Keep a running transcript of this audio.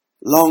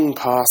Long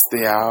past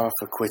the hour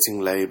for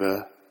quitting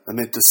labour,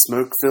 amid the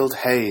smoke-filled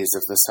haze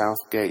of the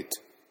south gate,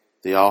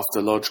 the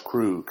after-lodge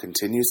crew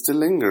continues to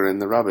linger in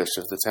the rubbish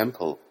of the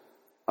temple,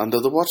 under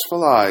the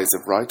watchful eyes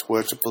of Right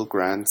Worshipful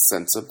Grand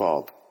Censor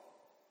Bob.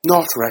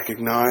 Not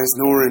recognised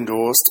nor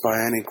endorsed by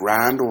any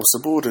grand or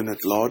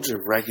subordinate lodge of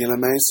regular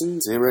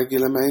Masons,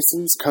 irregular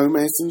Masons,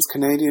 co-Masons,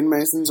 Canadian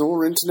Masons,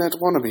 or Internet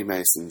wannabe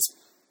Masons,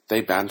 they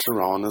banter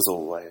on as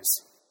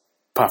always.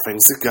 Puffing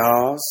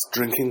cigars,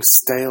 drinking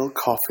stale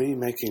coffee,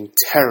 making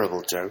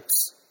terrible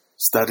jokes,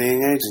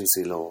 studying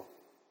agency law,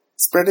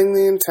 spreading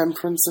the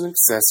intemperance and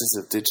excesses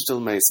of digital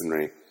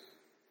masonry,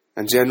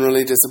 and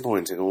generally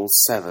disappointing all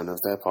 7 of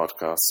their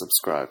podcast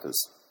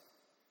subscribers.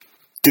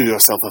 Do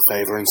yourself a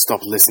favour and stop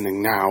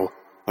listening now.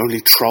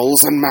 Only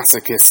trolls and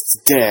masochists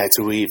dare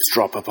to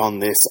eavesdrop upon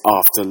this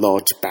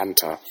after-lodge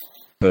banter.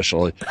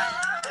 Officially.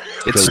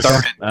 It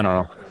started. I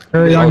don't know.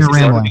 Carry on your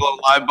rambling. A little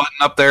live button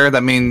up there.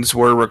 That means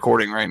we're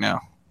recording right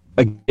now.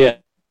 Again.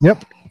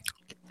 Yep.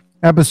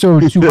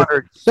 Episode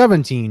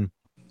 217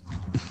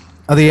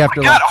 of the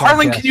Afterlife. God,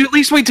 Harlan, podcast. can you at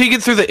least wait till you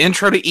get through the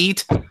intro to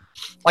eat?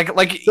 Like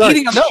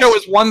eating on the show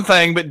is one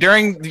thing, but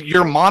during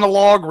your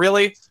monologue,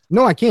 really?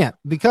 No, I can't,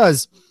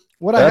 because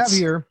what I have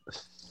here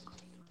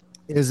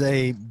is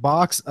a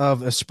box of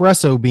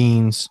espresso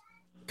beans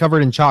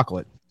covered in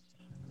chocolate.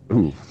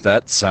 Ooh,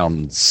 that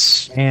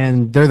sounds...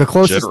 And they're the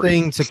closest jittery.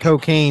 thing to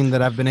cocaine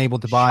that I've been able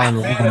to buy in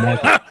the legal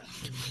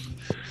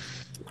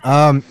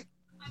market.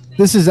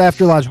 This is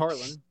After Lodge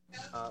Harlan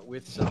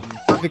with some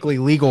perfectly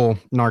legal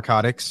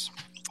narcotics.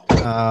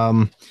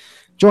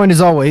 Joined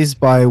as always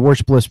by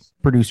worshipless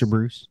producer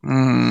Bruce,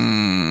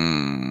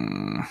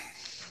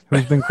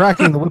 who's been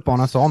cracking the whip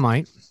on us all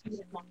night.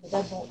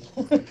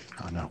 Oh,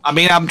 no. I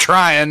mean, I'm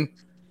trying.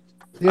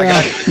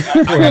 Yeah.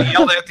 I got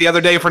yelled at the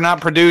other day for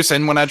not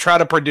producing. When I try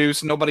to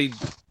produce, nobody...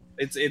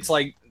 It's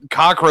like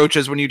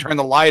cockroaches when you turn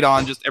the light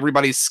on. Just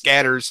everybody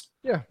scatters.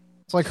 Yeah,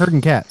 it's like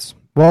herding cats.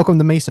 Welcome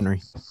to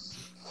Masonry.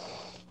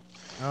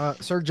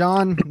 Sir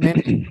John,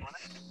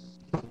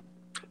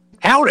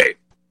 Howdy.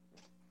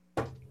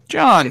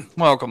 John,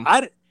 welcome.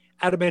 I'd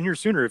have been here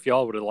sooner if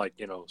y'all would have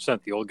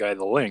sent the old guy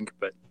the link,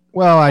 but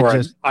well, I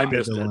I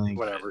missed the it. link.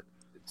 Whatever.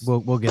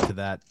 We'll get to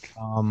that.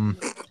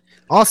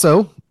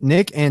 Also,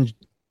 Nick and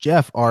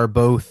Jeff are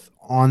both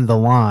on the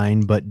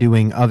line, but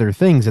doing other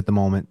things at the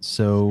moment.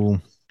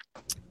 So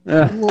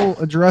we'll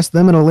address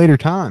them at a later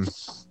time.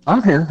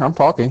 I'm here. I'm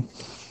talking.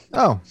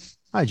 Oh,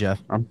 hi,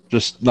 Jeff. I'm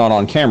just not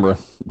on camera.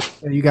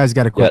 Yeah, you guys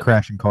got to quit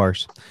crashing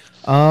cars.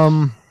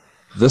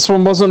 This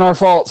one wasn't our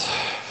fault.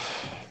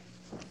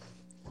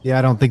 Yeah,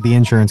 I don't think the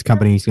insurance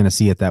company is going to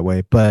see it that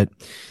way, but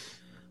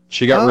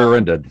She got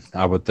rear-ended.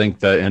 I would think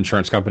the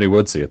insurance company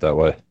would see it that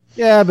way.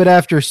 yeah, but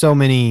after so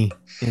many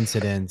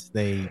incidents,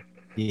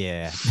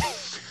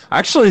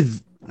 Actually,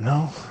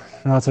 no,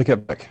 I take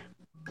it back.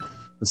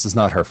 This is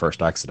not her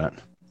first accident.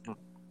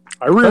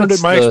 I ruined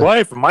That's my the-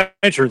 ex-wife, and my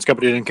insurance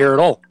company didn't care at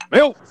all.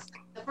 Well,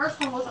 The first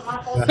one wasn't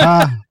my fault.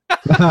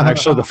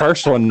 Actually, the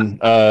first one,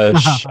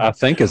 I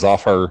think, is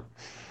off her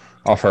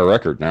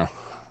record now.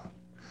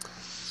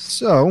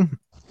 So,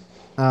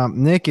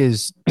 Nick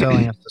is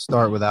telling us to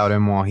start without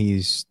him while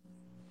he's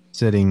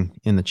sitting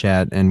in the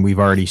chat, and we've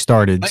already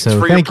started. Thanks So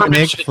for your thank you,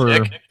 Nick,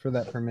 permission, Nick. for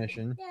that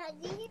permission.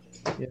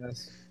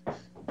 Yes.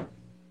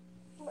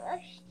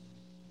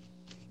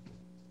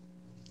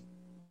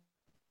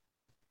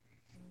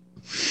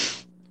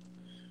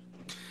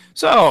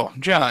 So,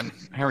 John,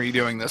 how are you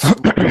doing this?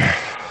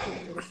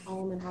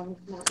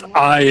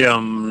 I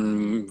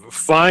am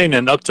fine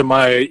and up to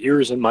my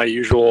ears in my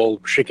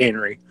usual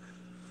chicanery.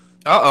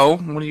 Uh-oh.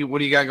 What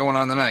do you got going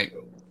on tonight?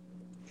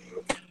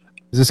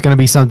 Is this going to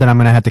be something I'm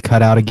going to have to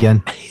cut out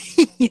again?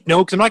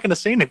 No, because I'm not going to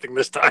say anything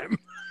this time.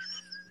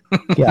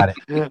 Got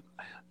it.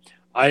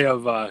 I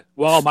have,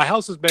 my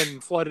house has been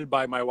flooded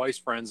by my wife's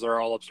friends. They're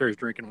all upstairs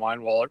drinking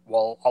wine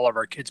while all of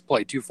our kids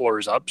play 2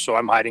 floors up, so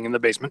I'm hiding in the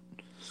basement.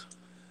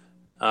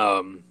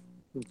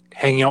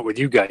 Hanging out with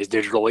you guys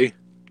digitally.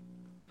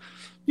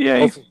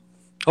 Yay.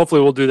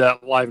 Hopefully we'll do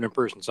that live and in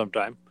person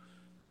sometime.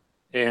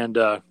 And,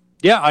 let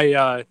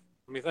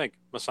me think.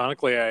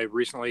 Masonically, I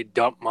recently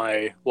dumped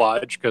my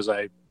lodge because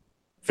I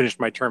finished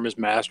my term as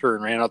master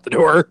and ran out the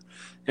door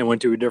and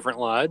went to a different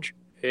lodge.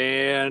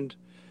 And,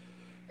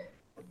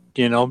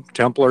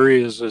 Templar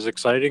is as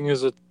exciting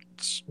as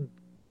it's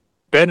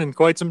been in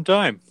quite some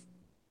time.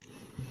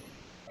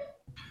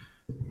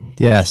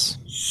 Yes.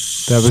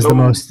 That was the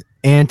most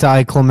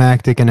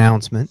anticlimactic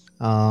announcement.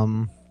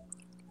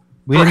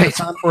 We didn't have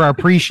time for our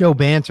pre-show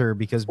banter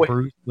because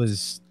Bruce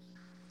was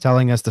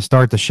telling us to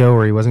start the show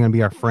or he wasn't going to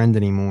be our friend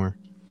anymore.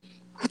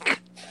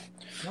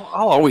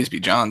 I'll always be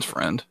John's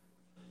friend.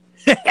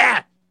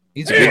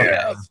 He's a good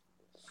guy.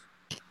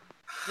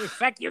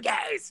 Fuck you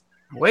guys.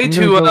 Way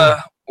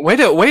to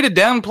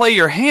downplay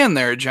your hand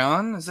there,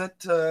 John. Is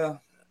that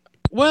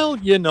Well,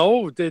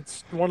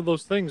 it's one of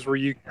those things where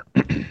you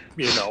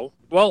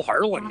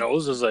Harlan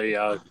knows as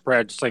a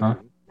practicing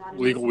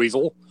legal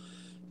weasel.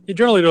 You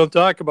generally don't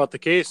talk about the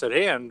case at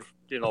hand,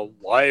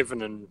 live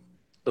and in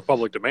the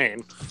public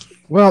domain.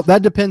 Well,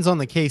 that depends on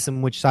the case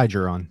and which side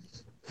you're on.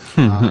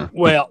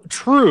 Well,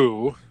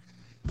 true.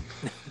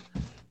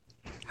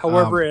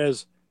 However,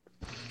 as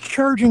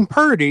charging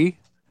party,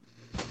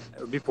 it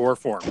would be poor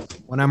form.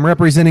 When I'm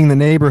representing the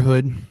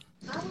neighborhood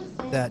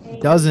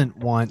that doesn't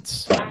want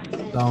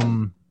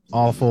some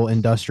awful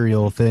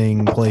industrial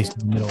thing placed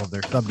in the middle of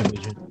their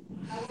subdivision,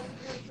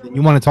 then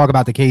you want to talk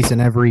about the case in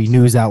every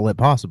news outlet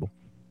possible.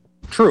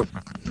 True.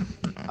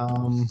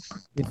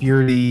 If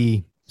you're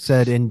the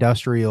said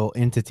industrial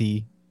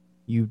entity,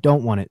 you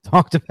don't want it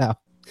talked about.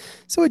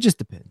 So it just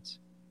depends.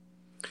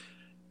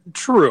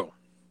 True.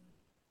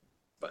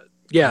 But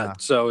yeah,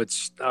 so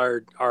it's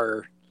our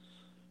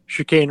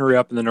chicanery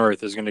up in the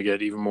north is going to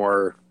get even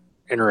more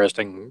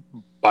interesting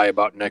by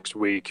about next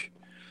week.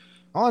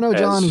 All I know,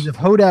 John, is if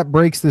Hodap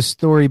breaks this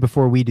story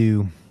before we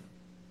do,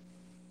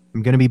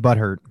 I'm going to be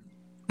butthurt.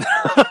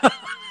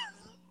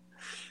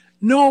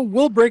 No,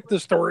 we'll break the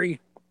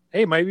story.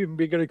 Hey, might even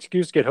be a good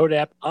excuse to get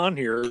Hodap on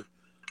here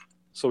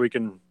so we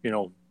can,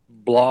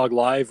 blog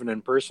live and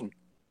in person.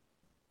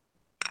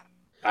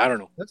 I don't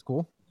know. That's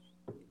cool.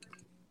 I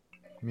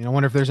mean, I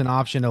wonder if there's an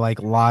option to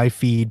live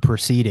feed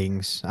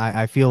proceedings.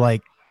 I feel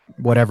like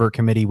whatever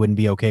committee wouldn't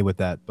be okay with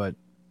that, but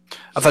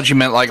I thought you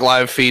meant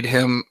live feed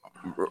him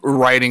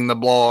writing the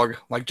blog,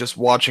 just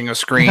watching a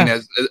screen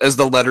as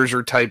the letters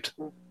are typed.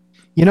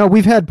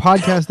 We've had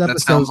podcast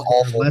episodes sounds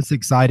awful. less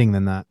exciting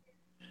than that.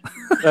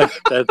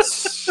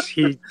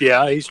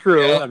 He's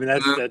true. Yeah. I mean,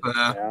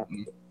 yeah.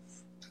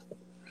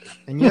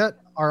 And yet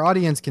our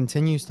audience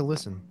continues to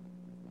listen.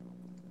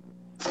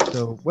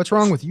 So what's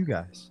wrong with you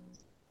guys?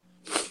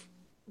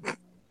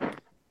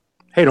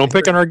 Hey, don't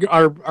pick on our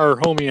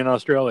homie in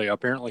Australia.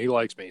 Apparently he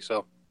likes me,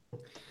 so.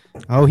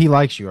 Oh, he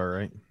likes you, all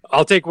right.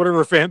 I'll take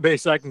whatever fan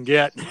base I can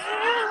get.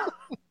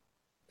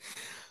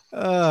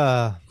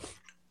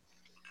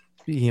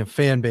 Speaking of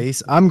fan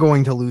base, I'm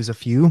going to lose a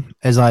few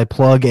as I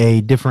plug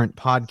a different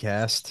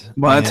podcast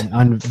and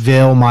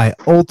unveil my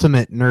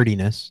ultimate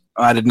nerdiness.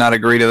 I did not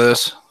agree to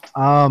this.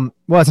 Well,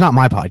 it's not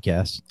my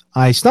podcast.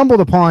 I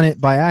stumbled upon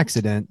it by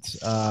accident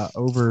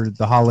over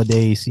the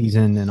holiday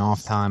season and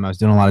off time. I was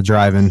doing a lot of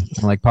driving,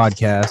 I like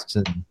podcasts,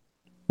 and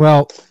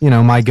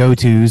my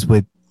go-tos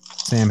with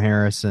Sam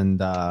Harris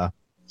and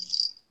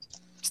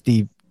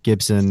Steve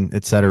Gibson,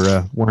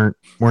 etc.,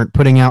 weren't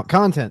putting out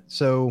content.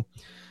 So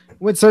I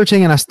went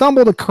searching and I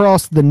stumbled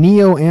across the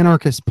Neo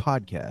Anarchist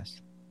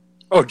podcast.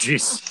 Oh,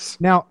 jeez.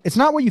 Now, it's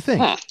not what you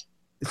think.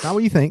 It's not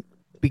what you think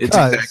because It's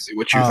exactly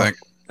what you think.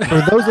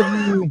 For those of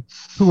you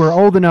who are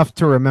old enough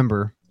to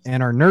remember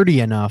and are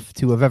nerdy enough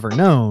to have ever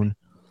known,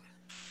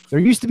 there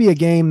used to be a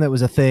game that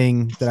was a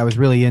thing that I was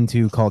really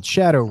into called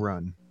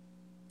Shadowrun.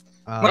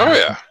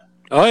 Oh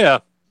yeah.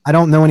 I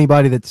don't know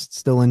anybody that's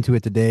still into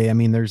it today. I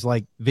mean, there's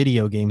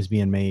video games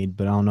being made,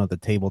 but I don't know if the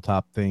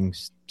tabletop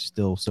thing's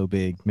still so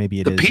big. Maybe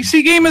it is. The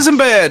PC game isn't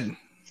bad.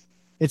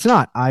 It's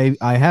not. I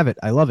have it.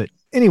 I love it.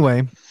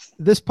 Anyway,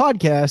 this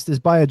podcast is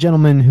by a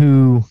gentleman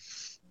who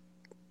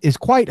is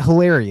quite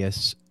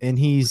hilarious, and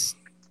he's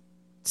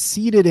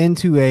seeded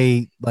into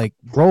a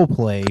role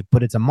play,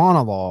 but it's a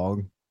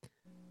monologue,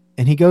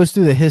 and he goes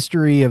through the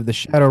history of the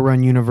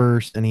Shadowrun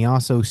universe, and he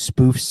also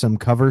spoofs some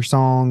cover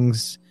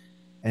songs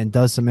and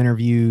does some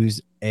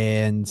interviews,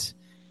 and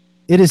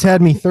it has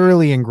had me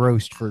thoroughly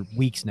engrossed for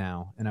weeks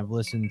now, and I've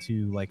listened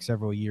to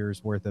several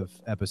years worth of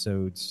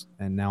episodes,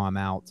 and now I'm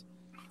out.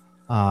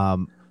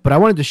 But I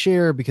wanted to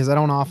share because I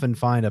don't often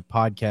find a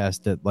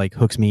podcast that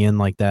hooks me in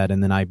like that,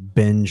 and then I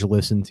binge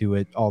listen to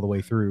it all the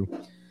way through.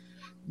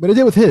 But I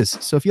did with his.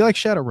 So if you like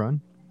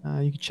Shadowrun,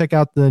 you can check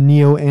out the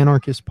Neo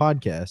Anarchist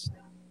podcast.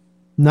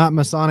 Not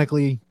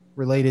Masonically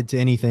related to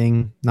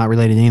anything, not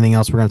related to anything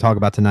else we're going to talk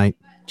about tonight.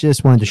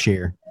 Just wanted to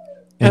share.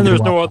 And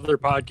there's no other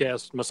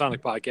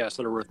Masonic podcasts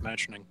that are worth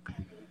mentioning.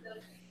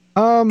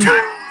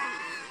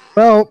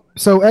 Well,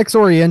 so Ex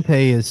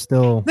Oriente is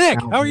still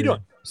Nick, out how are you there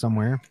doing?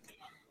 somewhere.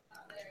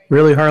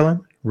 Really,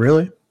 Harlan?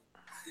 Really?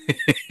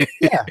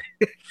 Yeah.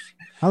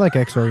 I like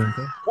Ex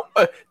Oriente.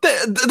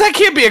 That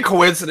can't be a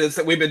coincidence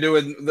that we've been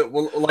doing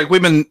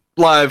we've been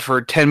live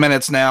for 10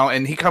 minutes now,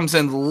 and he comes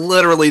in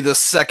literally the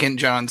second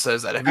John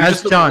says that. Have you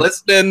just been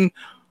listening?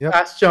 Yep.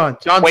 Ask John.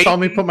 John Wait. saw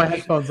me put my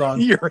headphones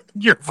on.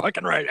 You're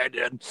fucking right. I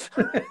did.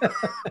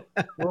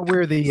 Well,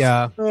 we're the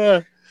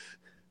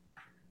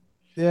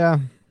yeah.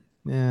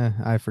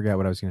 I forgot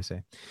what I was going to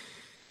say.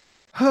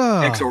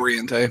 Ex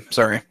Oriente.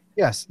 Sorry.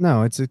 Yes,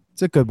 no, it's a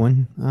good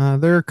one.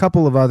 There are a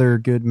couple of other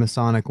good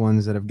Masonic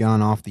ones that have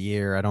gone off the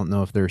air. I don't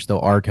know if there are still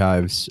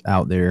archives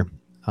out there.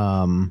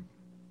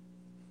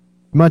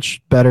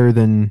 Much better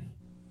than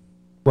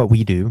what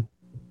we do,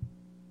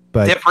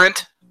 but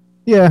Different.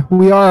 yeah,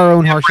 we are our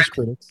own harshest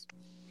critics.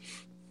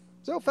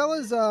 So,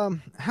 fellas,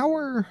 how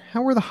are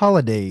the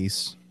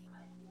holidays?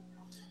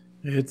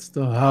 It's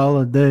the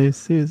holiday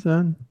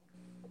season.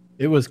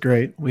 It was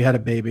great. We had a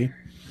baby.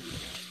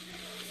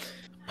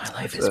 My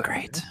life is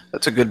great.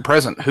 That's a good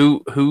present.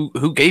 Who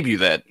gave you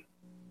that?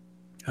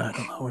 I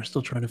don't know. We're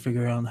still trying to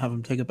figure out and have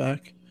him take it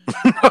back.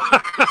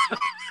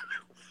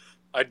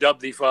 I dubbed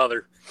thee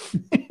father.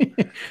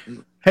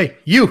 Hey,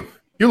 you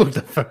You looked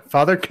at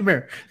father. Come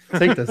here.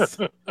 Take this.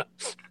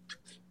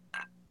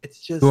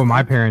 It's just what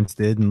my parents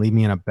did and leave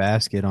me in a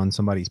basket on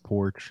somebody's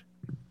porch.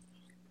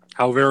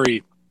 How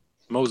very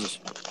Moses.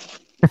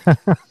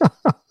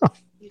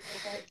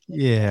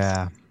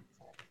 Yeah.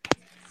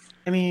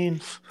 I mean,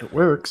 it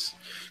works.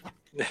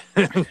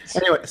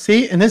 Anyway,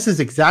 see, and this is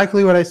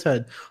exactly what I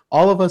said.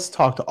 All of us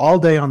talked all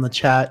day on the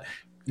chat,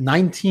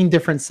 19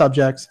 different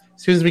subjects.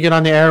 As soon as we get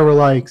on the air, we're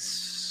like,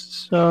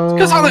 so.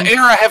 Because on the air,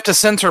 I have to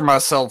censor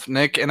myself,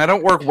 Nick, and I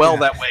don't work well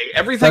that way.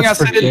 Everything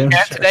That's I said for in damn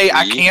chat sure. today,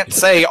 I can't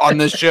say on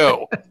this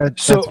show.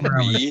 That's So- where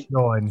I was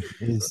going.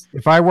 Is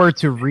if I were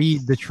to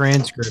read the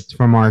transcripts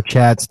from our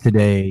chats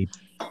today,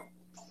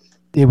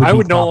 it would I be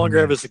would no longer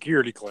have a problematic.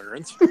 security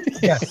clearance.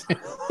 Yes.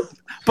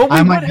 But we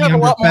I would might be have a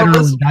under lot more federal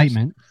listeners.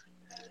 indictment.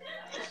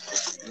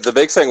 The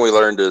big thing we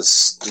learned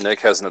is Nick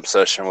has an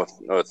obsession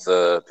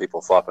with people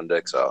flopping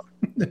dicks out.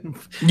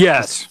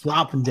 Yes.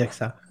 Flopping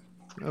dicks out.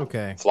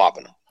 Okay.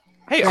 Flopping.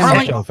 Hey, Family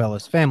Harlan, show,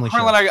 fellas. Family show.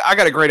 Harlan, I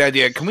got a great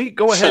idea. Can we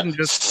go ahead and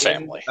just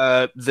Family.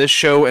 end, this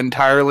show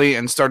entirely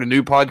and start a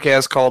new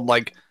podcast called,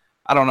 like,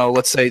 I don't know,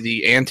 let's say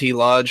the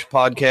Anti-Lodge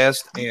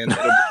podcast, and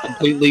it'll be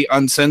completely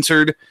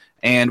uncensored,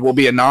 and we'll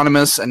be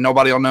anonymous, and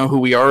nobody will know who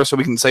we are, so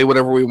we can say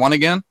whatever we want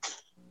again?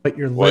 But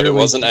you're Wait, literally.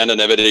 it wasn't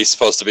anonymity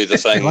supposed to be the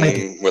thing like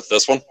it. with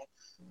this one?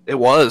 It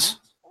was.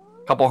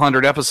 A couple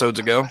hundred episodes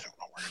ago.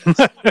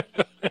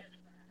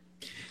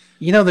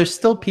 You know, there's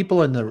still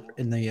people in the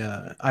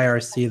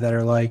IRC that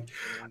are like,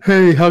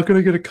 "Hey, how can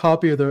I get a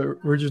copy of the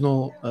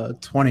original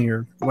 20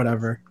 or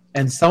whatever?"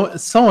 And someone,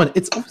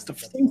 it's almost the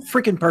same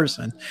freaking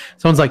person.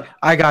 Someone's like,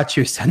 "I got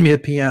you. Send me a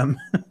PM."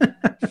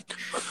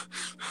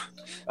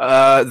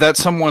 That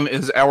someone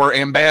is our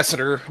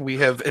ambassador. We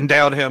have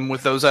endowed him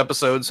with those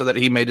episodes so that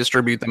he may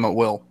distribute them at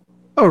will.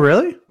 Oh,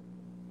 really?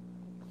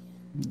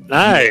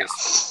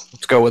 Nice.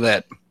 Let's go with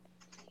that.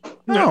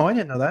 No, I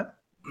didn't know that.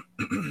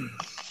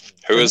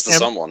 Who is the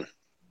someone?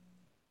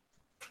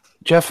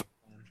 Jeff,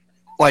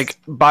 like,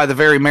 by the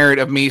very merit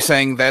of me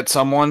saying that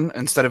someone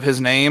instead of his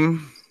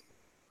name,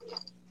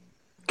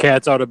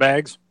 Cats out of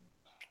bags.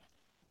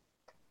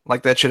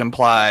 like, that should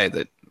imply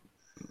that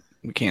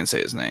we can't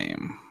say his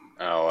name.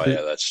 Oh,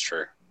 yeah, that's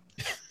true.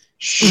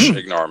 Shh,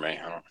 ignore me.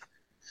 I don't...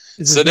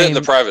 Is his Send it in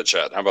the name- private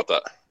chat. How about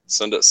that?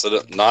 Send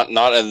it. Not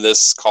in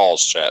this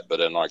call's chat, but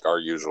in like our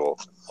usual.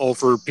 Oh,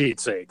 for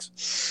Pete's sakes.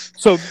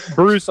 So,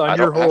 Bruce, I on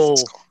your don't have whole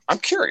this call. I'm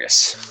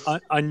curious.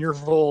 on your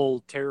whole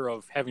terror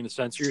of having to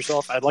censor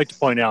yourself, I'd like to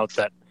point out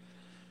that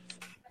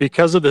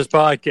because of this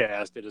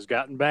podcast, it has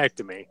gotten back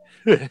to me.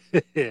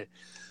 There's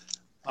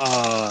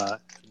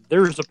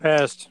a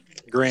past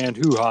grand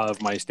hoo-ha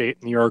of my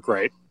state, New York,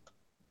 right?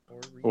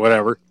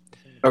 Whatever.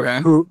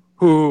 Okay.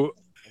 Who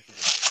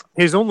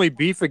his only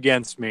beef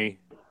against me,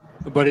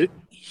 but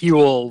he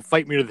will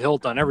fight me to the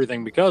hilt on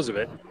everything because of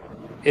it,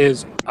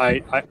 is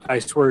I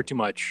swear too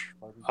much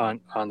on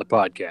the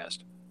podcast.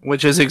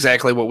 Which is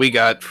exactly what we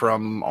got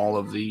from all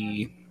of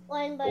the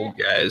old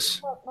guys.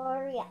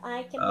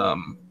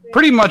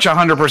 Pretty much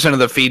 100% of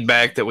the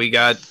feedback that we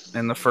got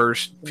in the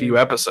first few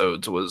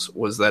episodes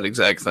was that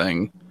exact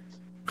thing.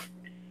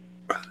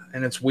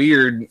 And it's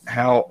weird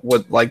how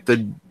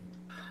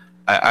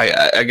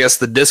I guess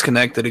the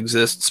disconnect that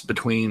exists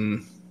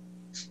between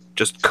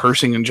just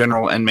cursing in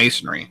general and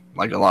masonry.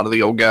 Like, a lot of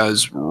the old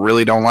guys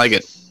really don't like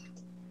it.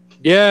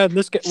 Yeah, and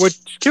this guy,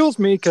 which kills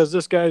me because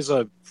this guy's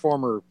a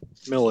former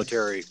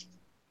military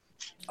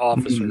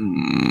officer.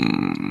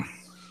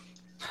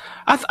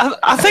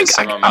 I think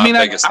Some of I my mean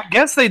biggest- I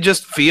guess they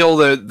just feel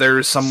that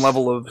there's some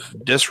level of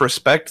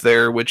disrespect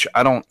there, which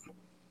I don't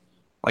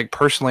like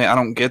personally. I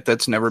don't get.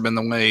 That's never been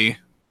the way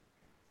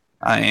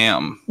I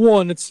am.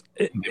 Well, and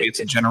Maybe it's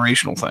a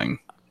generational thing.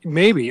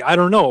 maybe I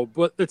don't know,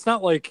 but it's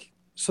not like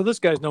so. This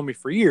guy's known me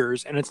for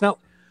years, and it's not.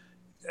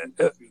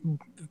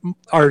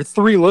 Our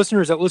three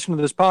listeners that listen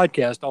to this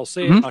podcast, I'll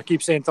say it. I'll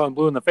keep saying until I'm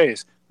blue in the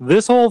face.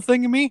 This whole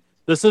thing of me,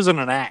 this isn't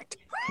an act.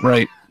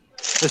 Right.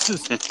 This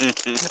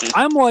is.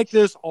 I'm like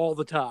this all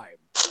the time,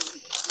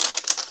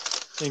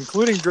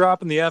 including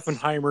dropping the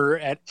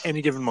Effenheimer at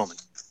any given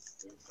moment.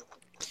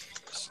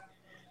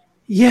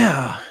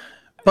 Yeah,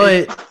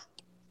 but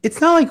it's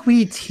not like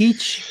we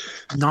teach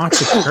not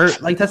to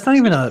curse. Like, that's not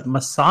even a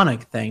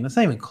Masonic thing. That's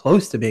not even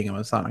close to being a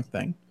Masonic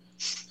thing.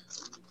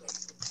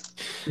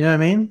 You know what I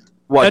mean?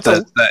 What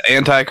That's the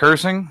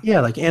anti-cursing?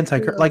 Yeah, like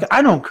anti-curse. Like,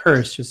 I don't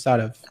curse just out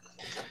of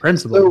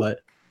principle, So,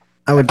 but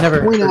I would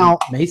never point heard out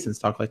Masons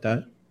talk like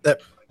that.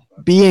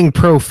 being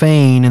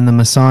profane in the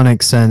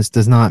Masonic sense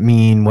does not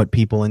mean what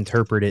people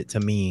interpret it to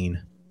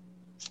mean.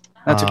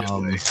 That's a good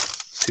way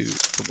to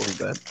believe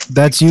that.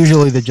 That's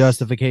usually the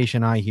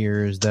justification I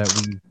hear is that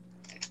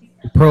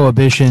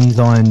prohibitions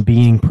on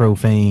being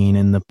profane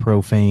and the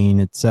profane,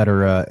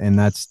 etc. And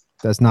that's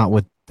not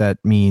what that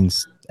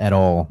means at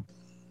all.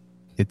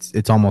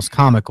 It's almost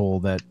comical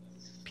that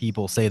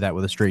people say that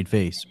with a straight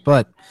face.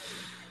 But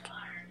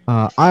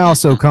I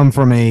also come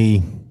from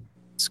a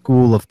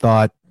school of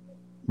thought,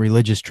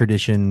 religious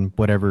tradition,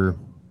 however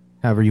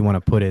you want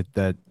to put it,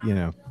 that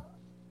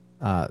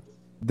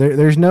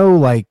there's no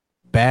like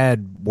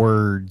bad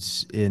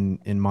words in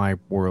my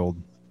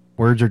world.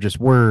 Words are just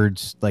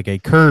words. Like a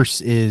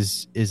curse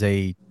is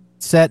a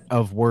set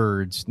of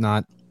words,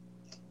 not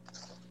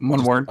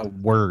One word. a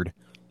word.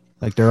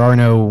 Like there are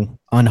no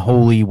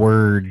unholy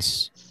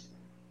words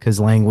because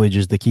language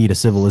is the key to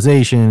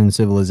civilization, and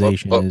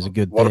civilization is a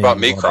good thing. What about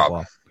meat blah, blah, crop?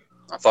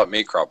 blah. I thought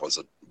meat crop was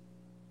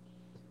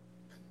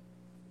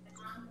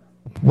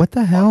What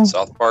the hell?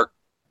 South Park.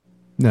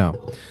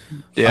 No.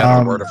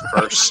 Yeah. Word of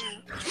curse.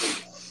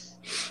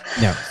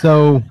 No.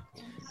 So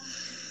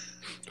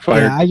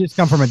Fired. yeah, I just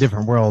come from a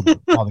different world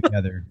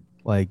altogether.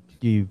 Like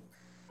you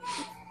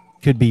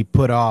could be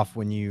put off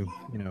when you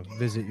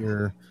visit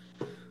your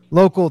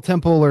local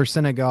temple or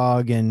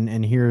synagogue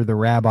and hear the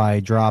rabbi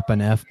drop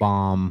an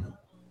F-bomb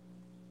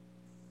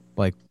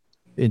like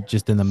it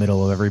just in the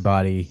middle of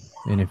everybody.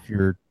 And if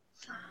you're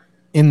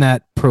in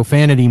that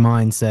profanity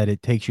mindset,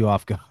 it takes you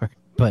off guard.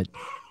 But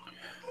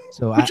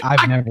so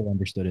I've never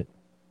understood it.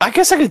 I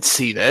guess I could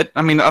see that.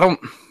 I mean, I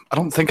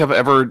don't think I've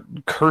ever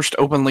cursed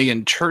openly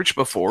in church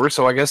before,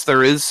 so I guess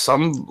there is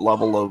some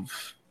level of.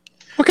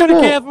 What kind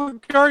of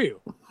Catholic are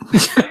you?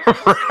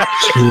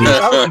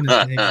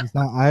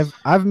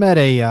 I've met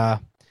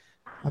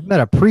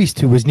a priest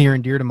who was near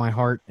and dear to my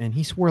heart, and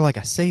he swore like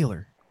a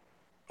sailor.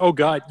 Oh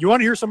God! You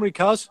want to hear somebody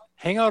cuss?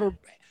 Hang out or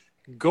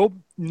go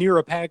near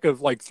a pack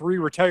of like 3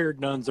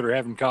 retired nuns that are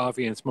having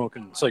coffee and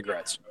smoking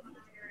cigarettes.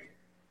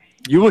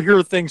 You will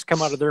hear things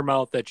come out of their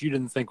mouth that you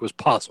didn't think was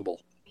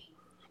possible.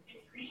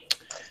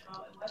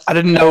 I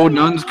didn't know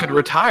nuns could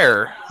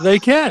retire. They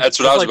can. That's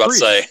what I was about to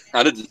say.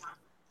 I didn't.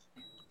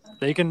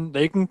 They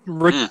can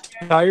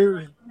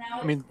retire.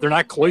 I mean, they're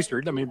not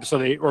cloistered. I mean,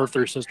 or if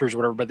they're sisters or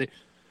whatever. But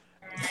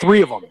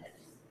 3 of them.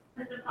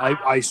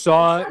 I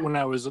saw it when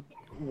I was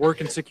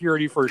working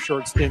security for a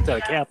short stint at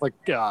a Catholic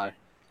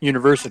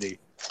university.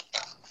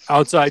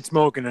 Outside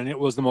smoking, and it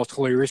was the most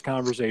hilarious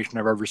conversation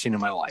I've ever seen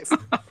in my life.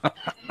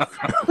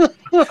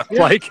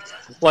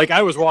 like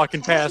I was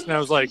walking past, and I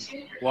was like,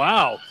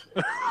 "Wow."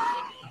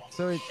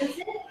 So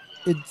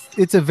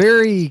it's a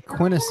very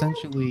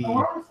quintessentially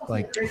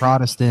like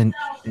Protestant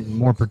and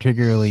more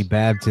particularly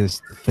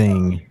Baptist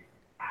thing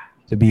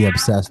to be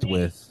obsessed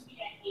with.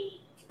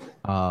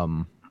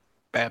 Because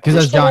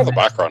There's all the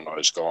background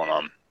noise going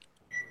on.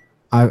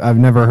 I've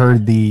never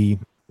heard I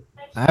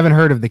haven't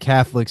heard of the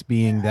Catholics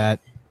being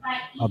that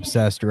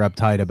obsessed or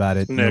uptight about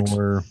it.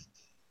 Nor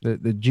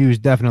the Jews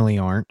definitely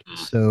aren't.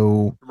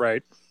 So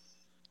right.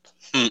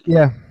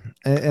 Yeah,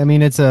 I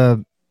mean it's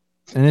an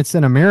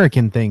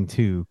American thing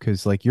too,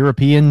 because like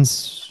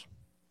Europeans,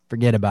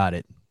 forget about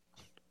it,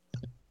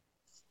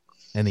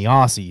 and the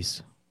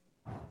Aussies.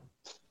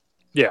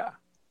 Yeah.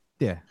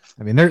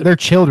 I mean their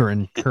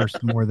children curse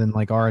more than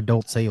like our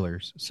adult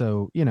sailors.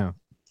 So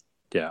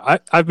Yeah,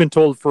 I've been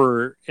told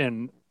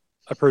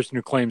a person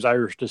who claims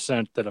Irish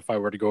descent that if I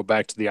were to go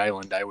back to the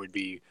island, I would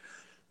be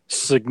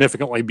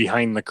significantly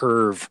behind the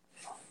curve.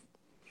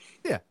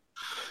 Yeah.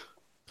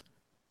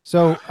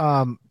 So,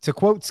 to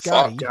quote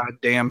Scotty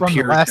goddamn from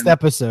the last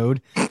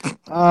episode,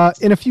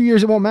 in a few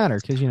years it won't matter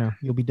because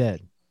you'll be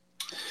dead.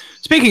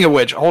 Speaking of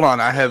which, hold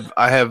on, I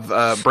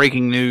have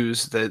breaking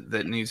news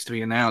that needs to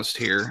be announced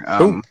here,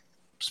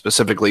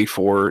 specifically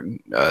for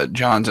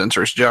John's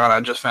interest. John,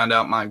 I just found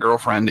out my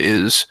girlfriend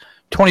is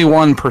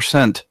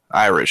 21%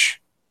 Irish.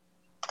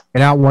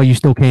 Get out while you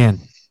still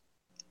can.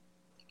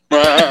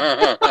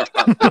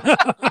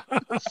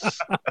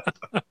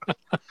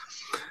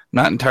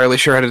 Not entirely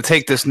sure how to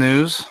take this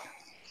news.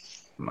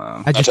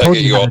 I just told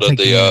you all did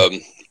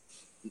the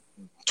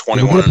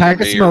 21 and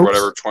me or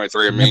whatever,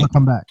 23 and me.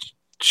 Come back.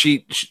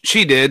 She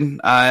did.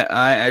 I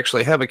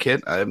actually have a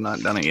kit. I have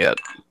not done it yet.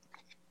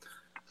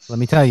 Let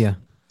me tell you,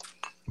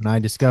 when I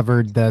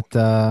discovered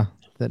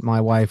that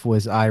my wife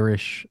was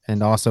Irish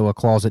and also a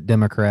closet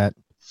Democrat,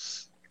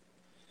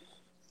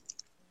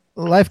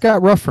 life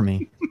got rough for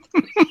me.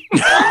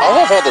 I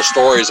love all the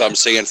stories I'm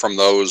seeing from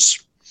those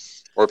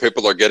where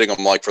people are getting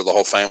them like for the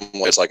whole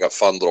family. It's like a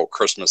fun little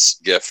Christmas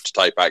gift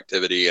type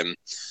activity, and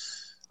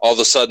all of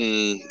a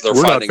sudden they're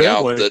finding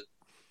out that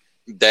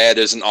dad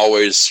isn't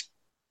always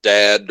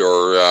dad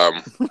or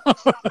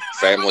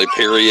family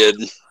period.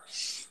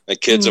 The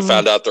kids have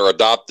found out they're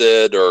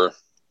adopted, or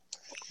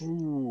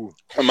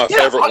my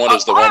favorite one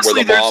is the honestly, one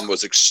where the mom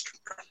was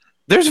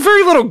there's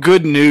very little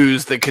good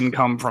news that can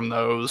come from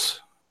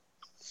those.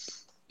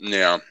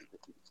 Yeah.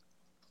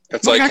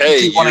 It's like,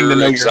 hey,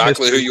 you're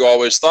exactly who you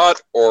always thought,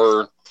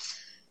 or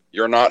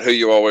you're not who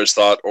you always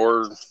thought,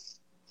 or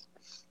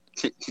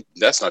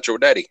that's not your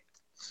daddy.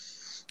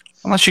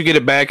 Unless you get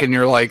it back and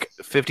you're like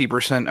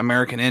 50%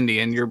 American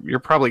Indian, you're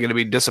probably going to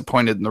be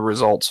disappointed in the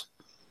results.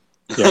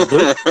 Yeah,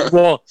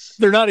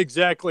 they're not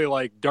exactly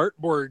like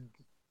dartboard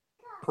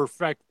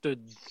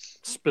perfected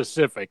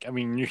specific. I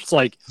mean, it's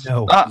like,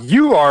 no,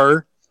 you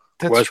are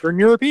Western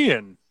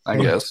European. I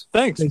guess.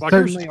 Thanks. They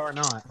certainly are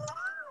not.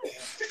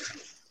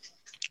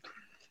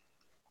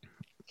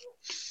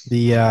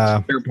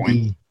 The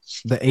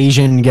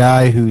Asian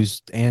guy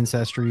whose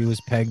ancestry was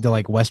pegged to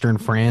like Western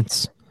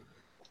France.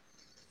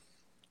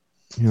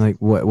 You're like,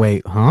 what?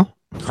 Wait, huh?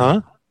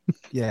 Huh?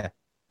 Yeah.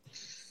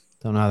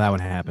 Don't know how that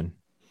would happen.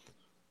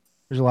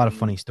 There's a lot of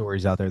funny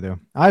stories out there, though.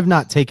 I've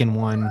not taken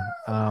one,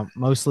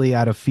 mostly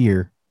out of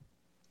fear.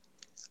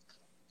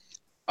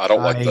 I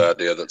don't like the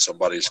idea that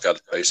somebody's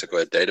got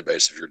basically a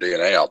database of your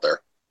DNA out there.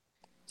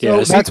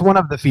 So that's one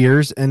of the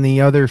fears, and the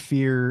other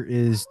fear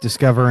is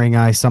discovering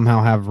I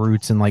somehow have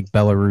roots in like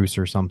Belarus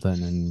or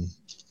something, and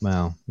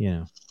well,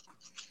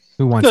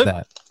 who wants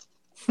that?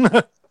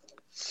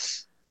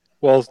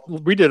 Well,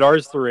 we did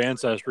ours through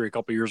Ancestry a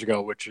couple years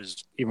ago, which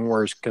is even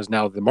worse because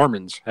now the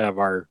Mormons have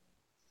our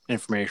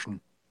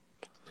information.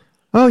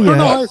 Oh yeah, I don't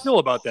know how I feel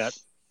about that.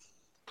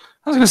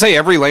 I was going to say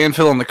every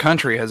landfill in the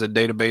country has a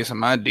database of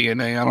my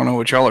DNA. I don't know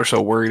what y'all are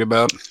so worried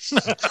about.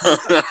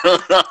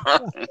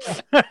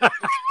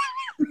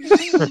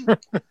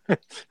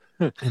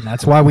 And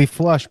that's why we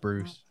flush,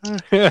 Bruce.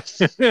 Can't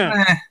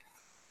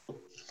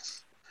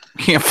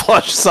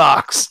flush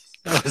socks.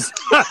 I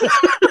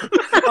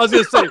was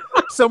going to say,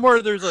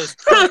 somewhere there's a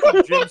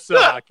gym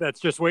sock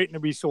that's just waiting to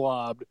be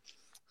swabbed.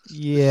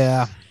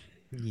 Yeah.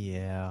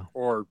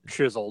 Or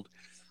chiseled.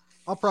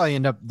 I'll probably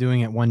end up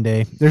doing it one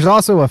day. There's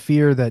also a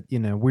fear that,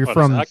 we're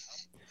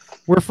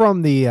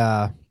from the,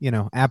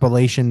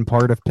 Appalachian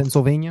part of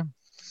Pennsylvania.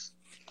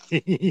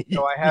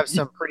 So I have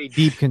some pretty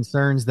deep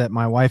concerns that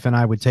my wife and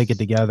I would take it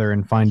together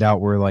and find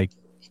out we're like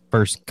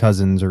first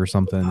cousins or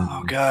something.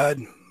 Oh, God.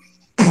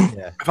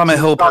 Yeah. If I'm a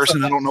hill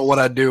person, I don't know what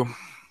I'd do.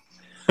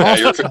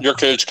 Yeah, your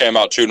kids came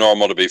out too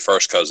normal to be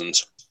first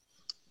cousins.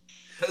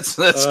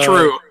 That's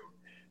true.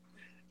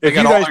 They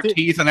got all their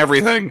teeth and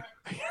everything.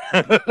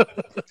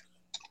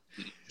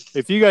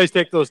 If you guys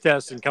take those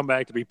tests and come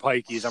back to be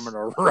pikeys, I'm going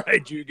to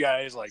ride you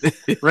guys like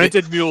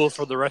rented mules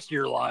for the rest of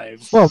your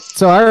lives. Well,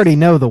 so I already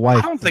know the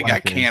wife. I don't think I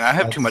can. I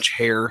have too much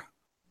hair.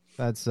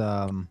 That's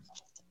a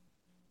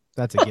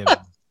given.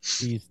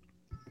 She's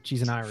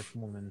an Irish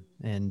woman,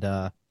 and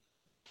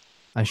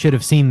I should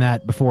have seen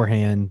that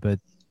beforehand, but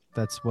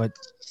that's what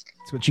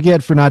you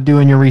get for not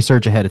doing your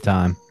research ahead of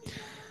time.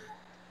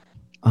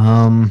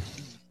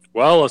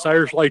 Well, it's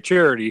Irish like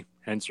charity,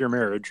 hence your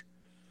marriage.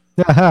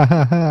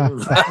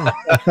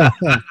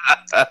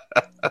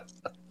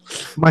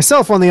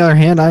 Myself, on the other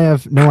hand, I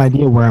have no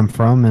idea where I'm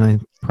from, and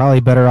I'm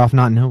probably better off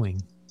not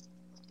knowing.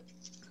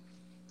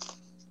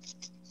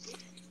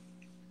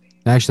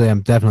 Actually,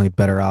 I'm definitely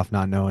better off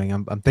not knowing.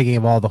 I'm thinking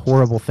of all the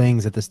horrible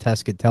things that this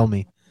test could tell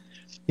me.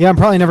 Yeah, I'm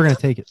probably never going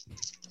to take it.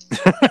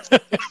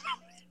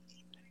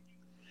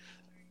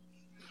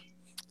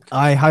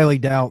 I highly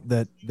doubt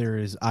that there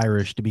is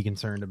Irish to be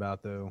concerned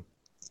about, though.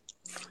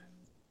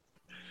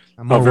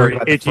 I'm more very worried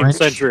about the 18th French.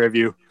 century of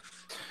you.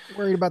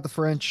 Worried about the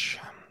French.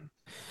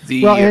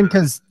 And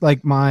because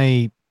like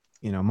my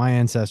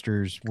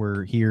ancestors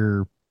were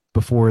here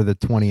before the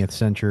 20th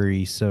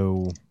century,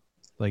 so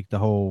like the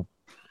whole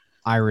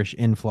Irish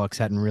influx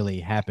hadn't really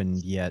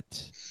happened yet.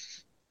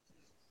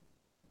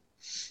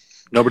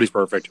 Nobody's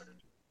perfect.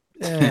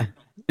 So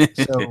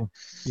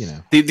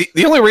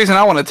The only reason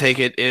I want to take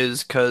it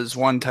is because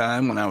one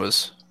time when I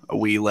was a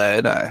wee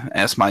lad, I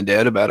asked my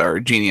dad about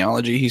our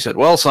genealogy. He said,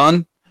 "Well,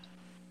 son,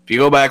 if you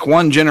go back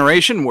one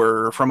generation,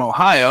 we're from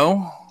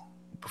Ohio.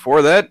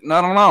 Before that,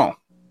 I don't know."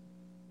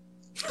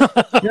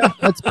 Yeah,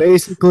 that's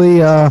basically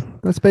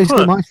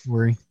my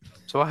story.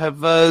 So I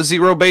have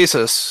zero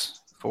basis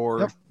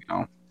for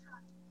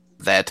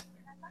that.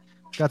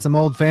 Got some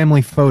old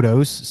family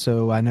photos,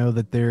 so I know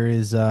that there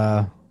is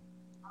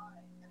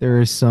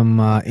some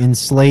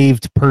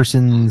enslaved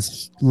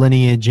person's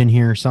lineage in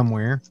here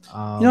somewhere.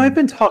 I've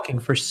been talking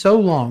for so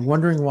long,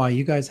 wondering why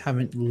you guys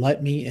haven't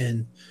let me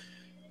in.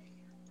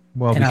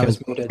 Well, and because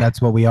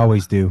that's what we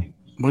always do.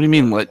 What do you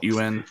mean, let you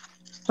in?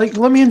 Like,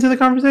 let me into the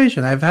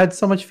conversation. I've had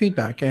so much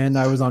feedback, and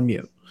I was on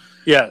mute.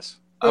 Yes.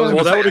 I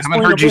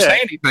haven't heard you say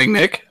anything,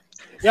 Nick.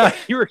 Yeah,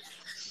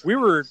 we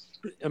were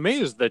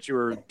amazed that you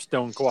were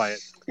stone quiet.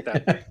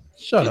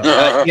 Shut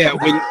up. Yeah,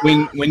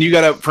 when you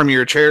got up from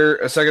your chair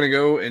a second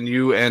ago, and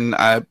you and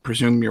I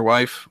presume your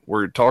wife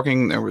were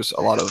talking, there was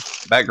a lot of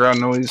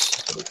background noise.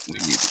 So we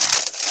muted.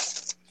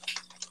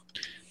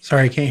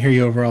 Sorry, I can't hear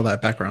you over all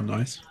that background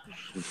noise.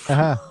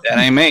 Uh-huh. That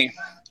ain't me.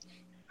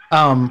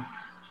 Well,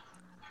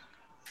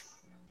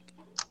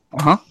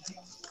 Uh-huh.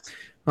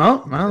 I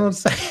don't know what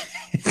to say.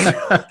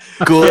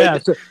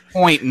 Good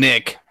point,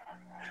 Nick.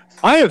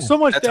 I have so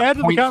much That's to a add to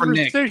the point for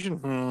Nick. conversation.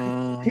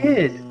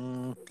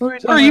 Where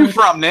are you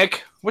from,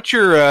 Nick? What's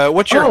your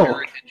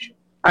heritage?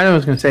 I know what I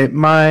was going to say.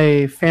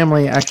 My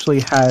family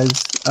actually has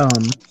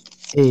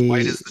a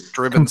White as the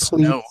driven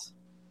snow.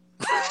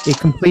 A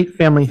complete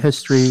family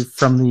history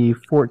from the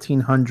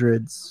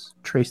 1400s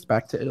traced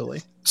back to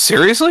Italy.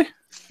 Seriously?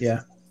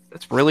 Yeah.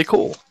 That's really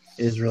cool.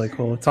 It is really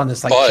cool. It's on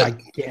this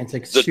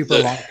gigantic, super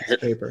long piece of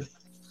paper.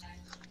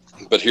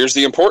 But here's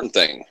the important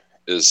thing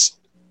is,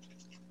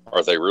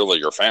 are they really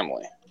your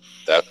family?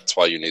 That's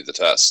why you need the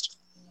test.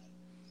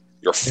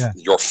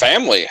 Your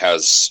family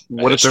has.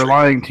 What if they're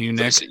lying to you,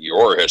 Nick?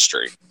 Your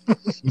history. You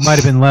might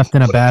have been left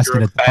in a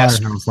basket at the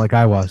firehouse like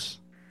I was.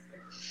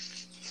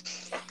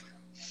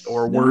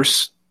 Or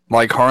worse,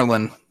 like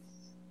Harlan.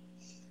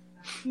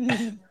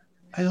 I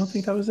don't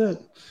think that was it.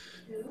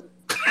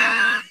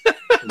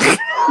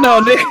 No,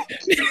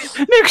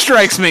 Nick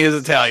strikes me as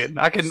Italian.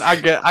 I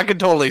can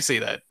totally see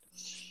that.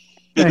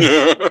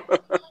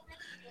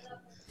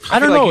 I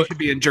don't know. He should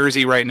be in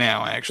Jersey right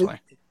now. Actually,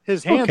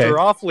 his hands Okay. are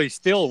awfully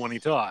still when he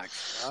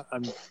talks.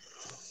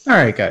 All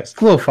right, guys,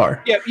 a little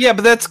far. yeah,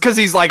 but that's because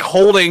he's like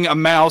holding a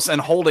mouse and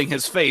holding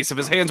his face. If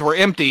his hands were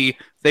empty,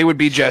 they would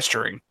be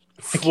gesturing.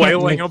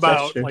 Flailing make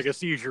about gestures. like a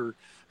seizure.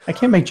 I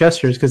can't make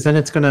gestures because then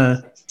it's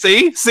gonna.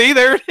 See,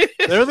 there it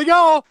is. There they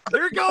go.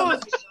 There it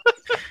goes.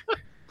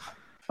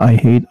 I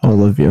hate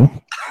all of you.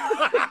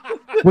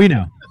 We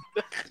know.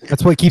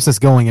 That's what keeps us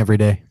going every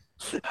day.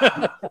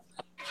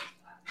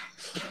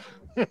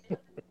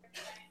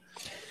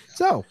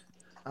 So,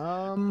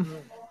 Now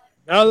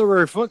that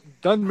we're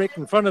done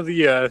making fun of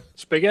the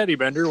spaghetti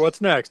bender,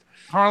 what's next?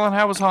 Harlan,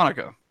 how was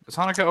Hanukkah? Is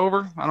Hanukkah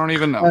over? I don't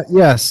even know.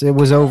 yes, it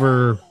was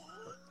over.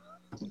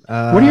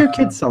 What do your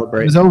kids It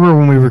celebrate? was over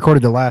when we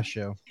recorded the last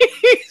show.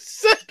 He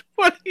said,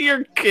 "What do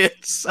your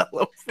kids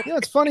celebrate?" Yeah,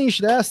 it's funny you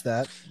should ask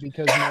that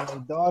because my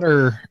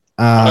daughter,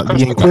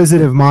 the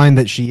inquisitive mind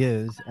that she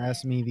is,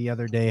 asked me the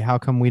other day, how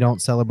come we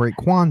don't celebrate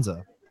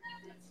Kwanzaa?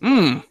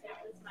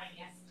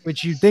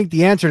 Which you'd think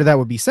the answer to that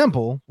would be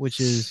simple, which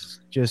is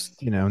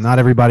just, not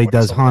everybody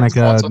does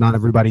Hanukkah, not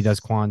everybody does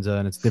Kwanzaa,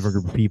 and it's a different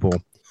group of people.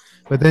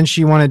 But then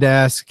she wanted to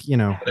ask,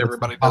 what's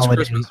everybody the does holiday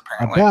Christmas,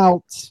 apparently.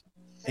 about,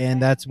 and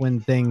that's when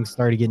things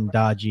started getting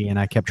dodgy, and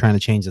I kept trying to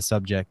change the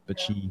subject, but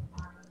she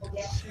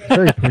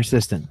very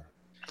persistent.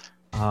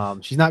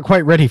 She's not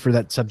quite ready for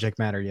that subject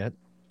matter yet.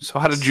 So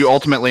how did you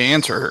ultimately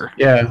answer her?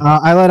 Yeah.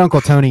 I let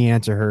Uncle Tony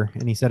answer her,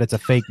 and he said it's a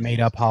fake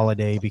made-up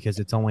holiday because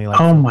it's only like...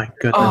 Oh my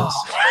goodness.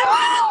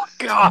 Oh,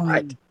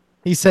 God.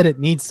 He said it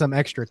needs some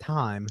extra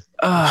time.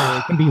 So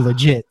it can be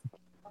legit.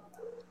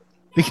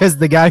 Because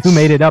the guy who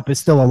made it up is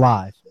still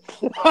alive.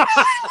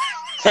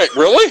 Hey,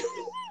 really?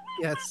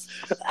 Yes.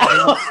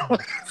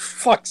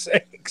 Fuck's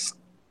sakes.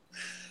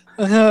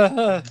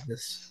 Why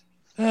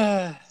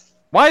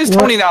is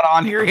Tony not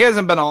on here? He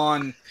hasn't been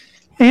on.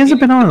 He hasn't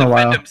been on in a Defend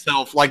while.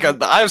 himself. Like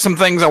I have some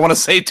things I want to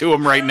say to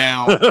him right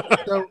now.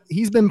 So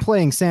he's been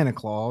playing Santa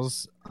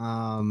Claus,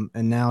 and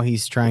now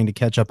he's trying to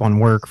catch up on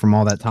work from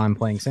all that time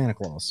playing Santa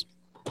Claus.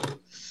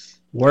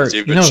 Work.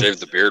 You even shaved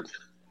the beard.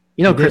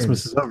 You know He did.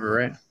 Christmas is over,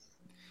 right?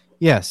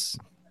 Yes.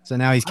 So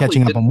now he's Probably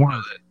catching up didn't on know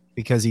work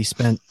because he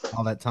spent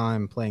all that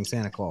time playing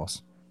Santa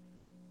Claus.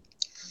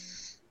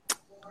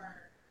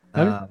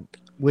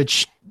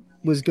 Which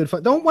was good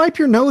fun. Don't wipe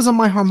your nose on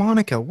my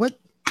harmonica. What?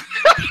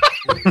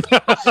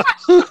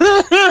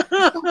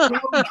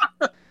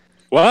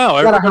 Wow,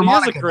 I got a everybody is a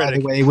harmonica, by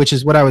critic. the way, which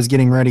is what I was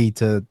getting ready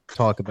to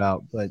talk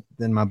about. But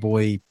then my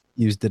boy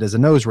used it as a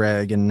nose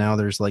rag, and now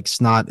there's like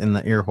snot in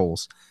the ear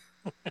holes.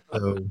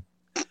 So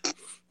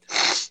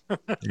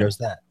there goes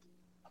that.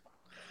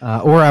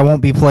 Or I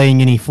won't be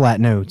playing any flat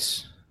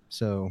notes.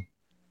 So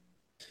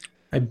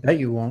I bet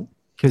you won't.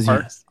 because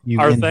Our- you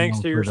our inhale thanks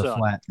to your for the son.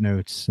 flat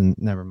notes, and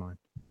never mind.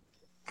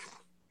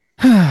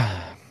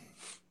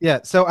 Yeah,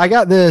 so I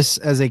got this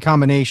as a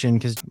combination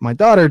because my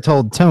daughter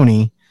told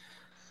Tony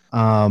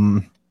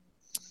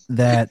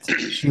that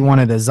she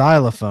wanted a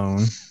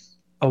xylophone.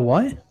 A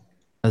what?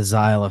 A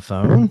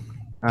xylophone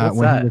What's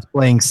when that? he was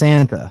playing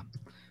Santa.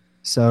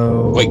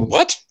 So Wait,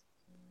 what?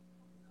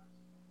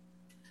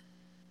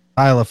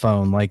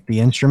 xylophone, like the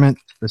instrument,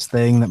 this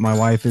thing that my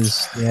wife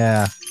is.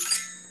 Yeah.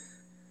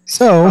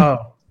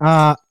 So,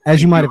 Oh,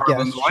 as you might have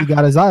Harlan's guessed, she wife?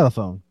 got a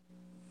xylophone,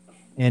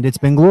 and it's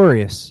been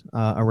glorious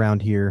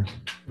around here.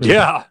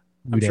 Yeah,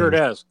 I'm sure it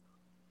has.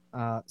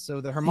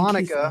 So the he's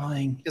harmonica,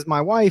 lying. because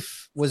my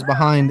wife was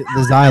behind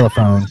the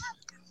xylophone.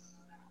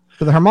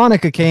 So the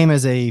harmonica came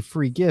as a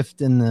free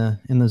gift in the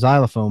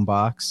xylophone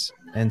box.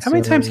 And How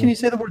many so- times can you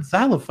say the word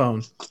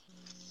xylophone?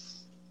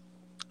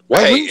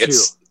 Why Hey, wouldn't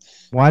it's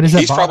Why does that?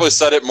 he's probably bother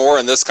said it more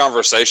in this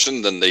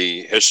conversation than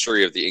the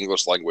history of the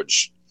English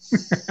language.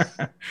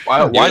 Why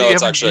though do you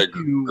it's have actually an a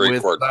issue Greek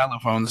with word.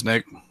 xylophones,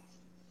 Nick? me?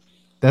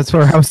 That's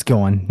where I was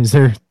going. Is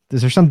there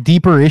some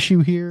deeper issue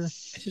here?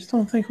 I just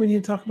don't think we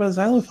need to talk about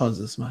xylophones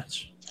this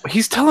much.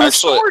 He's telling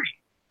Actually- a story.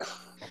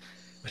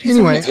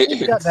 Anyway,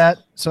 I got that.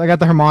 So I got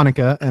the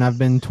harmonica, and I've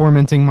been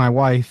tormenting my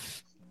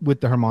wife with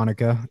the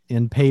harmonica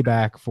in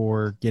payback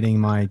for getting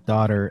my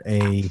daughter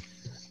a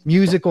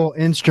musical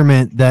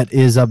instrument that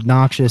is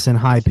obnoxious and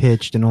high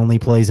pitched and only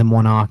plays in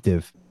one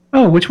octave,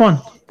 Oh, which one?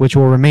 which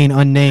will remain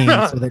unnamed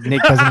so that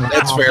Nick doesn't. have a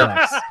That's fair.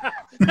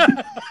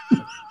 complex.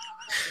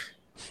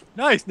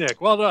 Nice, Nick.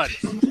 Well done.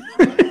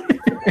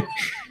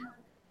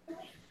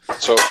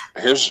 So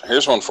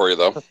here's one for you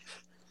though.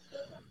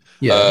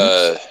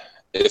 Yeah.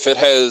 If it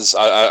has,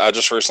 I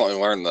just recently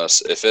learned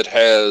this. If it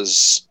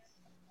has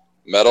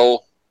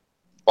metal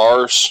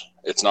bars,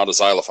 it's not a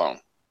xylophone.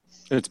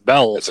 It's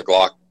bells. It's a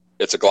Glock.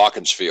 It's a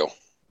glockenspiel.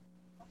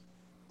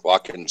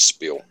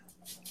 Glockenspiel.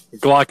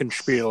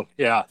 Glockenspiel.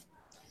 Yeah.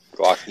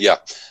 Yeah.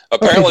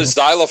 Apparently,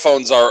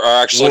 xylophones are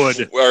actually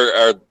Wood.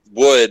 are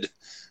wood.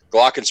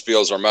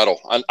 Glockenspiels are metal.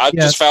 I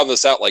Yes. just found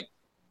this out like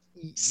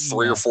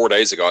 3 or 4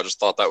 days ago. I just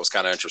thought that was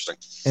kind of interesting.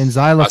 And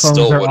I xylophones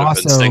still are would have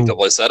also,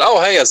 instinctively said,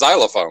 "Oh, hey, a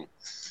xylophone."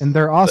 and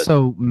they're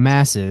also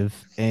massive,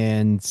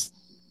 and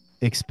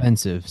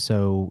expensive,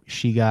 so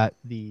she got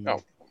the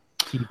Oh.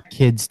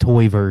 kids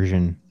toy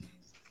version.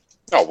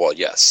 Oh well,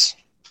 yes.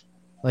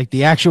 Like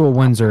the actual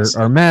ones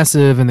are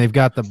massive, and they've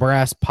got the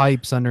brass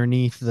pipes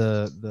underneath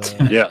the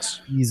Yes.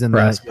 keys and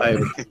Brass the pipe.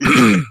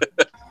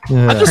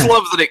 I just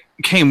love that it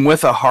came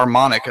with a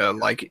harmonica.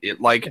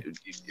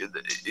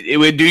 It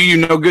would do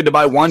you no good to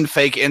buy one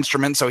fake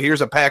instrument. So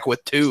here's a pack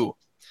with two.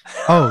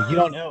 Oh, you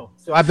don't know.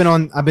 So I've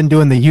been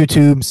doing the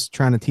YouTubes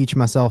trying to teach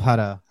myself how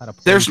to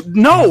play.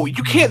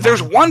 You can't.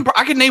 There's one.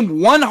 I can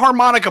name one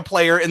harmonica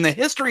player in the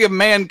history of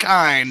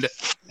mankind,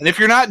 and if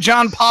you're not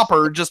John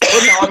Popper, just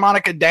put the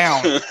harmonica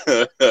down.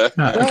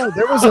 No,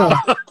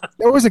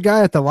 there was a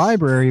guy at the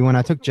library when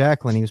I took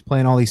Jacqueline. He was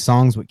playing all these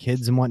songs with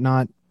kids and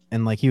whatnot,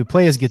 and like he would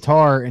play his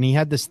guitar, and he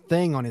had this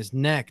thing on his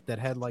neck that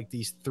had like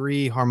these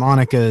 3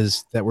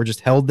 harmonicas that were just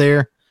held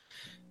there.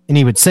 And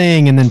he would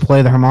sing and then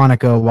play the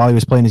harmonica while he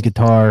was playing his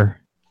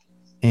guitar.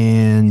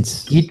 And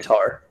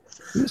Guitar.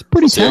 he was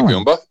pretty Was he a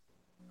talented. Goomba?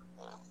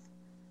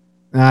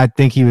 I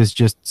think he was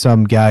just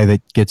some guy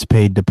that gets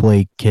paid to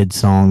play kid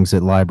songs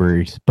at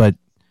libraries. But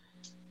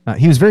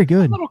he was very A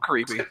good. little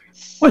creepy.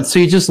 What? So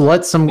you just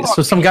let some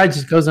guy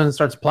just goes in and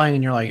starts playing,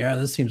 and you're like, yeah,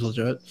 this seems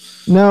legit.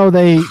 No,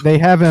 they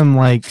have him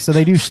so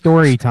they do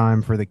story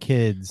time for the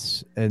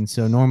kids. And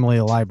so normally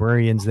a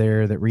librarian's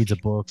there that reads a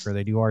book, or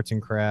they do arts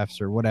and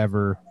crafts or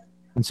whatever.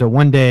 And so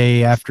one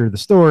day after the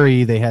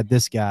story, they had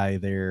this guy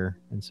there.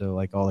 And so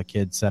like all the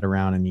kids sat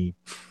around and he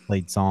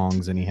played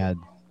songs, and he had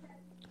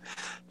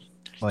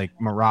like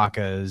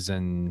maracas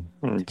and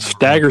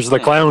Staggers the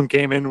Clown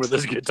came in with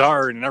his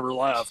guitar and never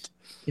left.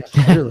 Yeah,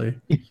 clearly.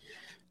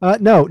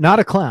 no, not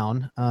a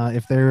clown.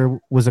 If there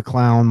was a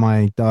clown,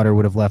 my daughter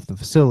would have left the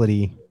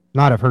facility.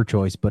 Not of her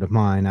choice, but of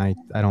mine. I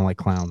don't like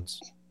clowns.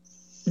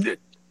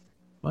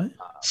 What?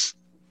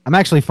 I'm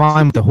actually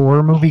fine with the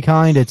horror movie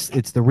kind. It's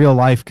the real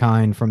life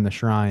kind from the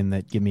Shrine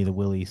that give me the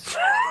willies.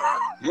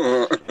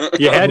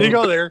 You had to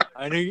go there.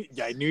 I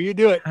knew you'd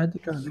do it. Had to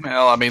go.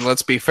 Well, I mean,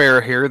 let's be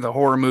fair here. The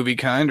horror movie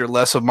kind are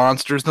less of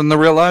monsters than the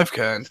real life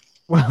kind.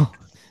 Well,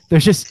 they're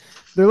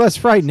less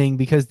frightening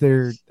because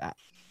I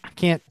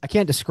can't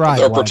describe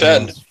They're why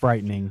pretend. less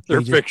frightening. They're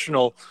They just-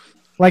 fictional.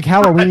 like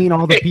Halloween,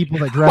 all the people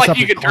that dress Like up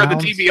you as can turn the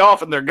clowns. TV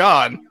off and they're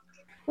gone.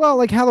 Well,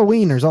 like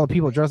Halloween, there's all the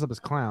people dressed up as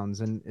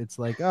clowns, and it's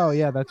like, oh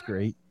yeah, that's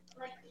great.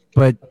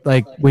 But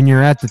like when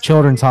you're at the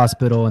children's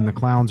hospital and the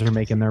clowns are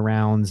making their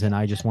rounds, and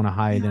I just want to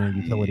hide in a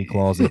utility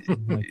closet,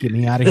 like, get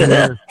me out of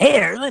here. Hey,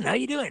 Erlen, how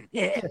you doing?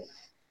 Yeah.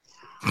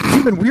 It's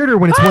even weirder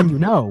when it's one you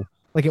know.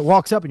 Like it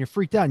walks up and you're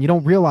freaked out, and you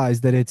don't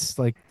realize that it's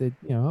like that.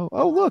 You know,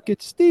 oh look,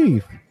 it's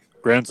Steve.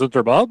 Grand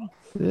Center Bob?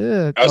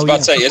 Yeah. I was about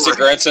to say, is it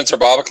Grand Censor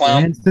Bob a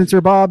clown? And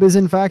Censor Bob is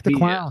in fact a He is.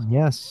 clown.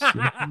 Yes,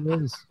 yes, he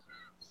is.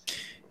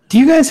 Do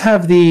you guys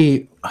have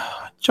the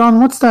John?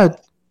 What's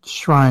that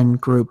shrine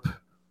group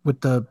with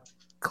the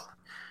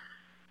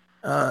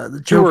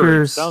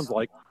Jokers? Sounds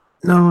like.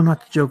 No,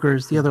 not the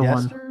Jokers. The other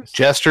one. The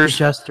Jesters.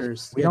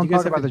 Jesters. We Yeah, don't do you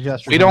guys talk about have the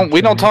jesters.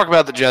 We don't talk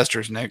about the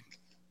jesters, Nick.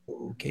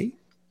 Okay.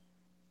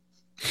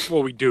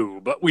 Well, we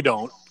do, but we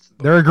don't.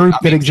 They're a group I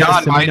that mean, exists,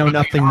 John and we might, know but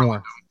nothing John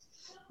more.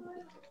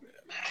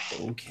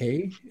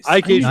 Okay. I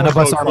occasionally None of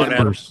us poke are fun at 'em.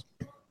 members.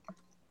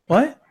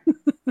 What?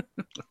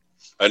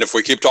 And if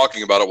we keep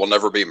talking about it, we'll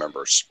never be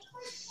members.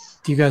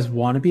 Do you guys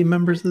want to be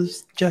members of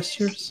the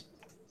Jesters?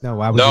 No,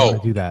 why would No. you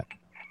want to do that?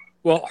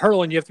 Well,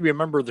 Harlan, you have to be a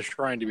member of the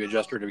Shrine to be a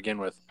jester to begin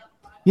with.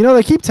 You know,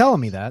 they keep telling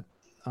me that.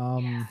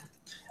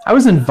 I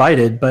was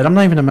invited, but I'm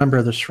not even a member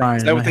of the Shrine.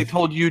 Is that and what I they have,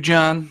 told you,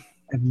 John?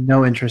 I have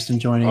no interest in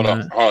joining Hold on,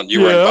 that. hold on.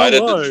 You were Yeah,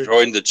 invited why? to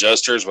join the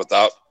Jesters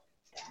without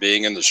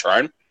being in the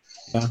shrine?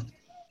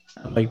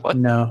 Like, What?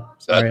 no.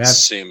 That Sorry.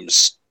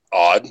 seems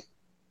odd.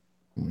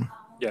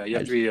 Yeah, you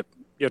have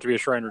to be a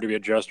Shriner to be a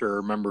jester or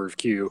a member of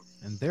Q.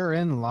 And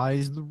therein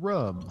lies the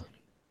rub.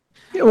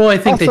 Yeah, well, I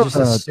think they Also,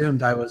 just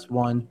assumed I was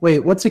one. Wait,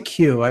 what's a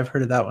Q? I've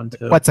heard of that one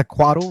too. What's a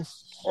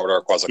quaddles?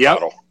 Order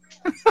Quetzalcoatl.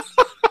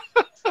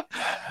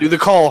 Do the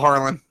call,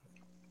 Harlan.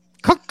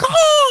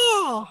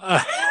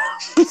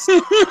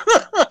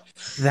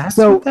 That's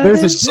So what that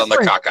there's a is? Son of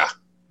caca.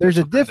 There's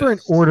a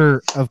different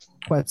order of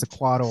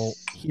Quetzalcoatl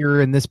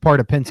here in this part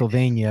of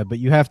Pennsylvania, but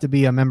you have to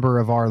be a member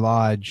of our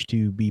lodge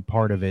to be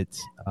part of it.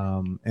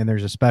 And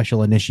there's a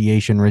special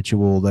initiation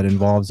ritual that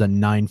involves a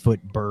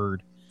 9-foot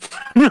bird.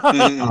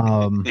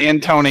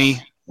 And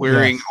Tony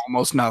wearing Yes.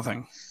 almost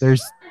nothing.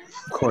 There's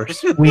Of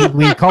course.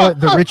 we call it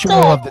the ritual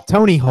of the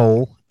Tony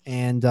hole,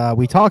 and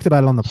we talked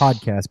about it on the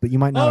podcast, but you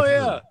might not. Oh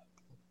have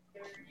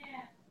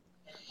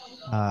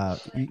yeah. heard.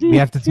 We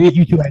have to take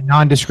you to a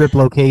nondescript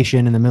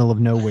location in the middle of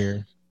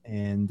nowhere,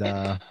 and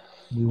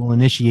we will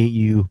initiate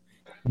you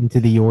into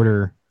the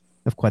order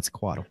of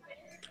Quetzalcoatl.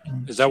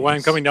 Is that why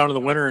I'm coming down in the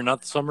winter and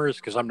not the summers?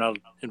 Because I'm not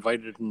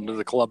invited into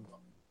the club.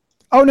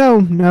 Oh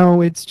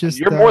no, it's just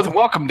You're more than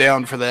welcome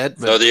down for that.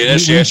 No, the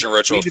initiation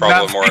ritual is we did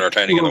not probably more think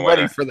entertaining in you the were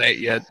ready winter. for that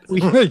yet.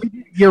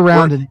 year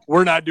round. And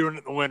We're not doing it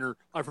in the winter.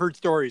 I've heard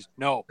stories.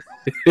 No.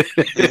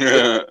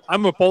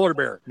 I'm a polar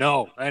bear.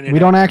 No. we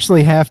don't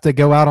actually have to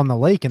go out on the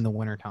lake in the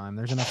wintertime.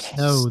 There's enough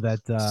snow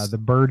that the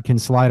bird can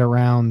slide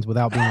around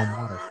without being in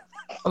water.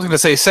 was going to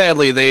say,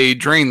 sadly, they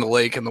drain the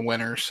lake in the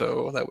winter,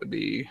 so that would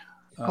be.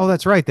 Oh,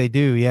 that's right. They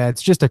do. Yeah,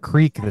 it's just a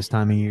creek this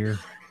time of year.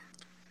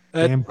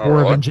 Damn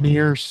Corps of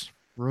Engineers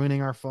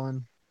ruining our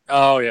fun.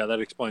 Oh yeah, that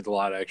explains a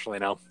lot actually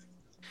now.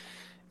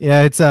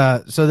 Yeah, it's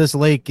so this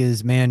lake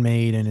is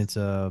man-made and it's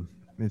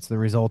the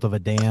result of a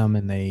dam,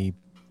 and I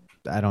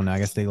don't know, I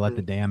guess they let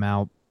the dam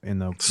out in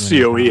the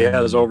COE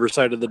has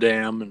oversight of the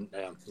dam, and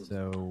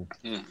so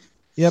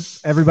yep,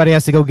 everybody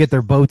has to go get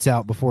their boats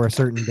out before a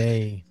certain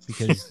day,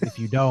 because if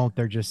you don't,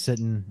 they're just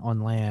sitting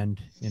on land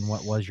in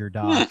what was your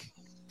dock.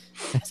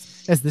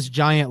 As this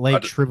giant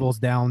lake shrivels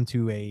down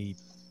to a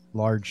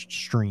large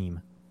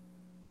stream.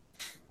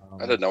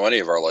 I didn't know any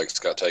of our lakes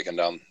got taken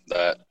down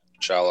that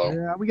shallow.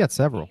 Yeah, we got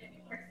several.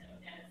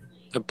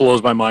 It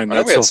blows my mind.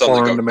 That's so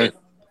foreign to me.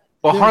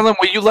 Well, Harlan,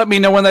 will you let me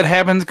know when that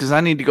happens? Because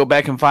I need to go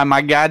back and find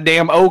my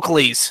goddamn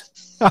Oakleys.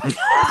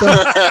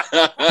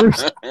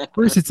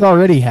 Bruce, it's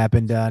already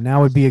happened.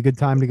 Now would be a good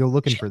time to go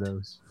looking for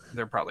those.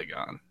 They're probably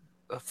gone.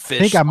 The I fish.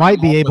 think I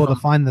might be able to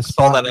find the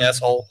Saw spot. that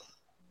asshole.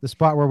 The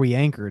spot where we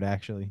anchored,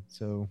 actually.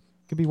 So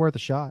could be worth a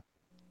shot.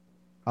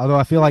 Although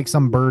I feel like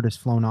some bird has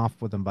flown off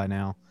with them by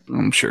now.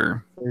 I'm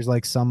sure. There's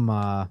like some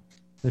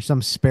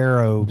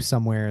sparrow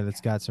somewhere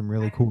that's got some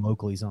really cool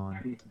Oakleys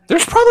on.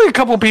 There's probably a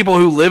couple people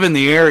who live in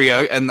the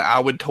area, and I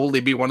would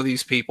totally be one of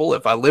these people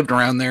if I lived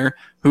around there,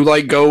 who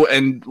like go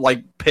and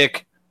like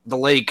pick the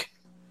lake.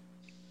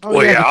 Oh,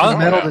 well, yeah, get the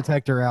metal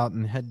detector out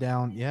and head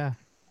down. Yeah,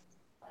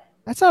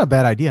 that's not a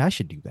bad idea. I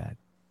should do that.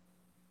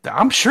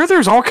 I'm sure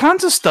there's all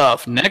kinds of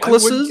stuff: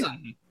 necklaces,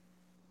 and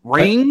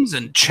rings,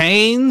 and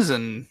chains,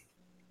 and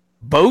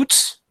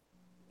boats.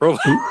 Bro.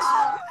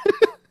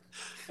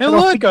 Hey,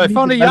 look! I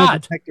found a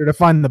yacht. Detector to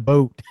find the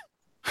boat.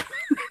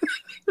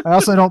 I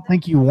also don't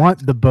think you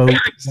want the boat.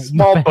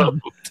 Small boat.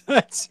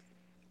 What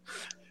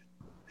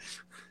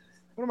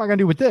am I gonna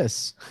do with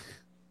this?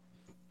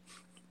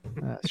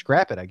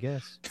 Scrap it, I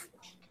guess.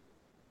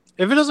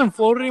 If it doesn't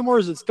float anymore,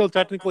 is it still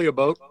technically a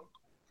boat?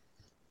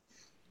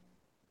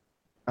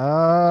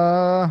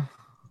 Yeah,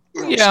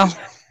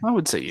 I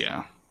would say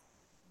yeah.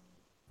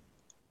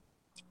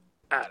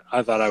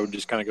 I thought I would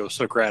just kind of go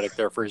Socratic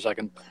there for a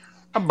second.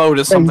 A boat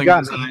is something.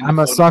 I'm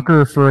a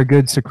sucker for a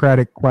good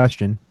Socratic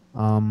question.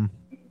 And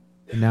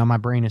now my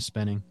brain is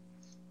spinning.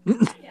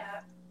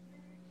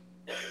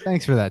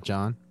 Thanks for that,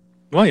 John.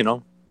 Well, you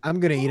know. I'm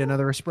going to eat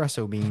another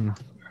espresso bean.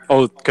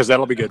 Oh, because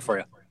that'll be good for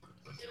you.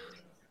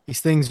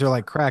 These things are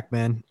like crack,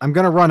 man. I'm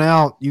going to run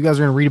out. You guys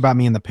are going to read about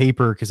me in the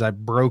paper because I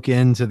broke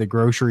into the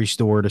grocery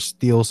store to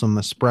steal some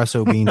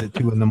espresso beans at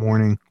 2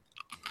 a.m.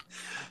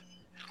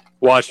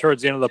 Watch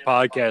towards the end of the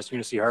podcast, you're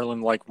going to see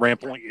Harlan like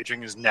rampantly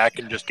itching his neck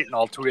and just getting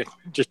all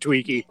just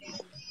tweaky.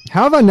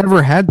 How have I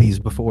never had these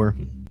before?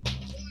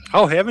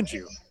 How haven't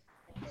you?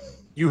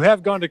 You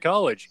have gone to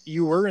college.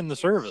 You were in the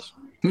service.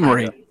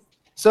 Right.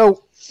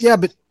 So, yeah,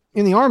 but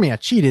in the Army, I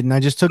cheated, and I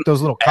just took those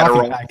little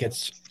coffee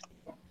packets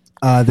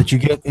that you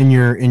get in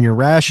your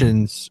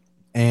rations,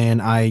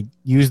 and I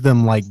used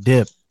them like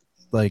dip.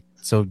 Like,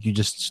 so you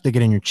just stick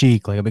it in your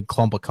cheek like a big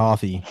clump of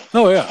coffee.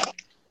 Oh, yeah.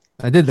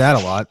 I did that a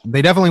lot.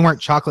 They definitely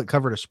weren't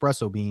chocolate-covered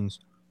espresso beans.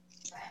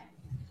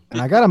 And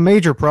I got a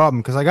major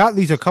problem because I got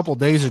these a couple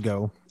days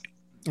ago.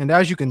 And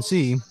as you can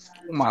see...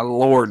 Oh, my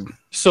Lord.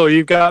 So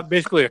you've got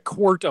basically a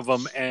quart of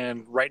them,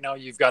 and right now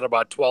you've got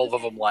about 12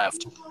 of them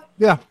left.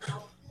 Yeah.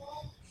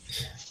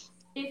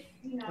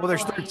 Well,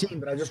 there's 13,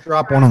 but I just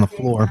dropped one on the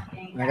floor.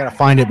 And I got to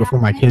find it before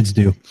my kids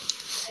do.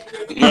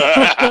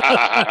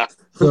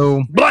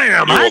 So...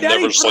 Blam! You will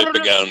never sleep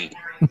again.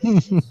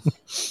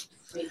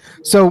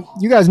 So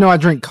you guys know I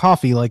drink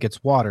coffee like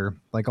it's water,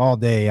 like all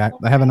day. I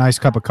have a nice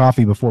cup of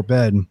coffee before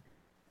bed.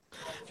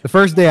 The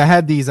first day I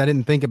had these, I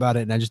didn't think about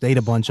it, and I just ate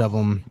a bunch of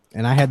them.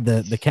 And I had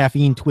the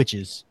caffeine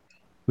twitches,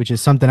 which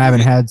is something I haven't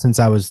had since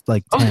I was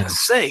like 10. I was going to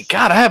say,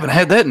 God, I haven't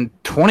had that in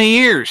 20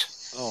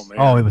 years. Oh, man.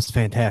 Oh, it was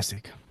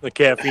fantastic. The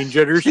caffeine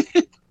jitters.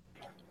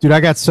 Dude, I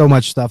got so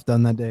much stuff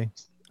done that day.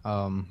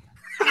 It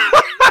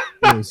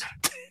was...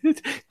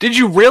 Did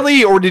you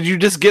really, or did you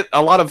just get a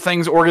lot of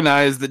things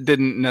organized that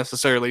didn't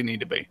necessarily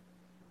need to be?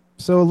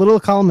 So a little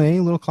column A,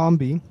 a little column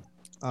B.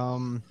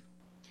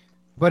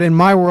 But in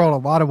my world,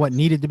 a lot of what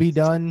needed to be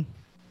done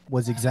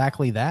was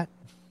exactly that.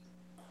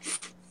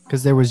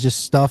 Because there was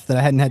just stuff that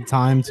I hadn't had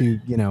time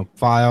to,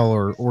 file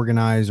or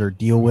organize or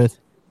deal with.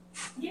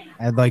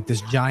 I had like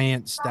this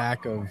giant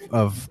stack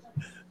of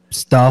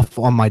stuff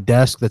on my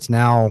desk that's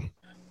now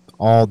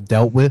all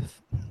dealt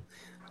with.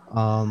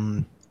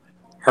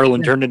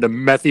 Harlan turned into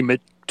Methy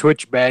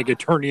Twitch bag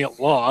attorney at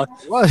law.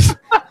 It was.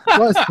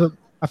 But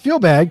I feel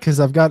bad because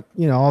I've got,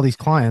 all these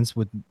clients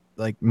with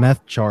like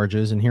meth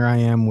charges, and here I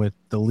am with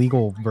the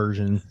legal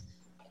version.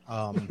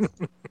 I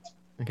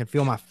can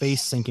feel my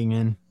face sinking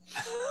in.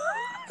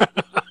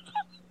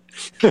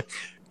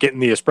 Getting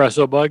the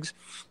espresso bugs.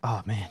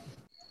 Oh, man.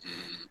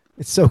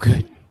 It's so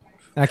good.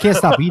 And I can't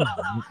stop eating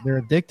them.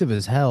 They're addictive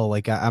as hell.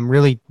 Like, I'm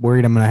really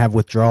worried I'm going to have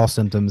withdrawal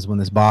symptoms when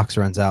this box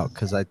runs out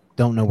because I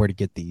don't know where to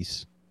get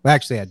these. Well,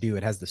 actually, I do.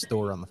 It has the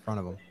store on the front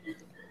of them.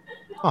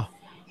 Oh.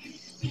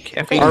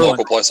 Our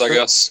local place, I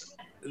guess.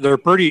 They're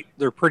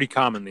pretty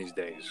common these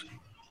days.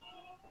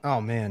 Oh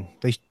man,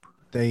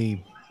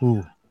 they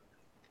ooh.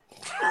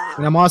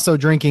 And I'm also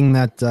drinking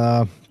that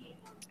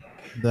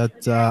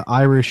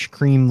Irish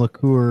cream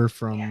liqueur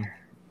from.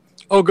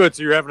 Oh, good.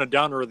 So you're having a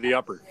downer of the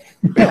upper.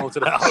 Balance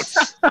it out.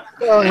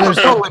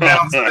 Totally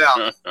balance it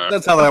out.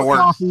 That's how that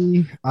works.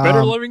 Coffee,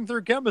 Better living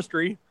through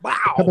chemistry.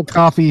 cup Wow. of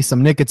coffee,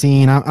 some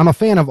nicotine. I'm a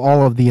fan of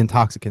all of the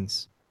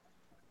intoxicants.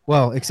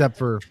 Well, except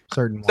for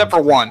certain Except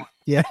ones. for one.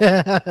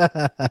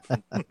 Yeah.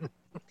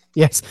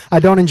 Yes, I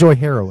don't enjoy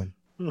heroin.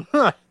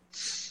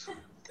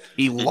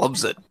 He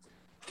loves it.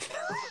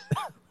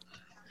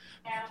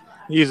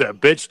 He's a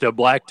bitch to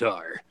black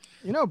tar.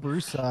 You know,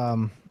 Bruce,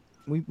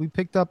 we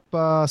picked up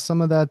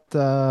some of that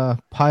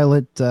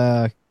Pilot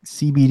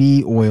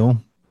CBD oil.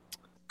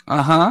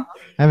 Uh-huh.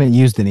 I haven't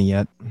used any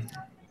yet.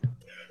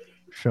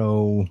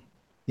 So,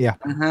 yeah.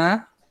 Uh-huh.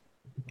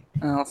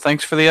 Well,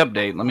 thanks for the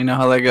update. Let me know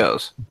how that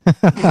goes.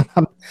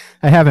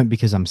 I haven't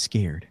because I'm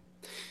scared.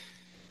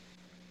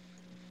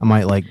 I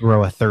might like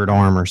grow a third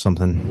arm or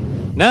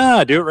something.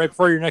 Nah, do it right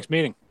before your next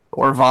meeting.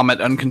 Or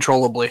vomit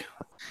uncontrollably.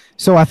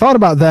 So I thought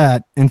about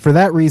that, and for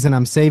that reason,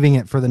 I'm saving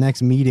it for the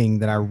next meeting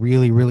that I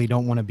really, really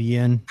don't want to be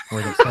in.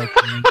 Where it's like,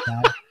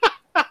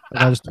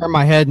 I just turn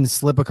my head and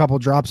slip a couple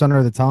drops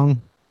under the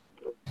tongue,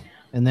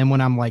 and then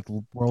when I'm like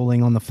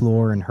rolling on the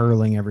floor and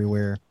hurling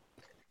everywhere.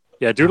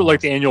 Yeah, do it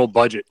like the annual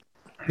budget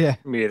Yeah.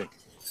 meeting.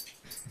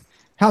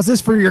 How's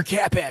this for your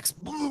capex?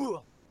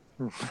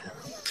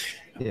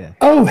 Yeah.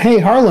 Oh, hey,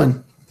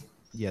 Harlan.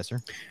 Yes,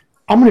 sir.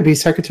 I'm going to be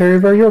secretary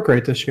of our York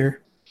Rate this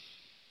year.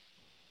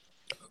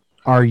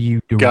 Are you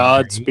doing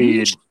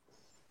Godspeed.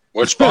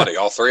 Which body?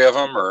 All three of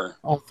them, or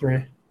All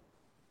three.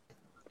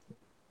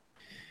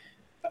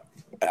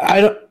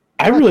 I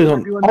really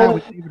don't. doing that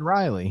with David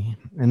Riley,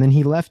 and then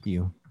he left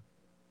you.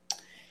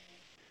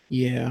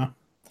 Yeah.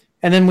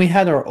 And then we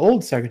had our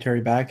old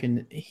secretary back,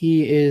 and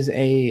he is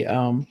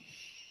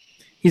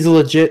he's a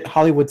legit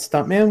Hollywood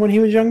stuntman when he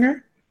was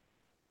younger.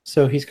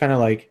 So he's kind of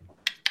like,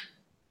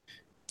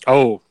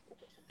 Oh.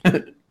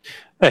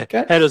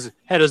 had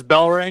his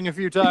bell rang a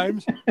few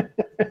times.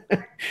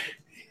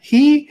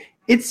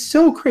 it's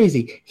so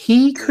crazy.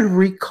 He could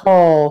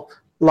recall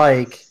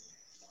like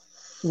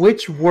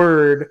which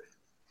word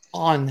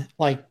on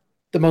like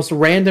the most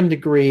random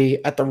degree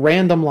at the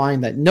random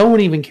line that no one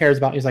even cares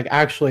about. He's like,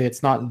 actually,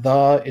 it's not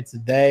the, it's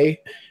they.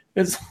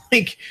 It's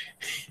like,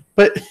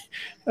 but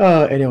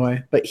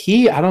anyway, but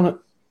I don't know.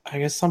 I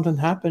guess something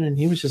happened and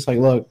he was just like,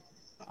 look,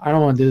 I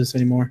don't want to do this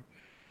anymore.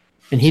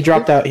 And he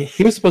dropped out.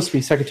 He was supposed to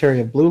be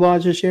secretary of Blue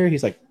Lodge this year.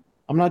 He's like,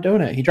 I'm not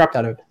doing it. He dropped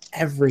out of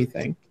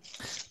everything.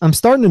 I'm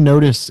starting to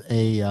notice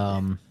a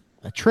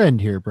trend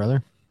here,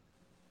 brother.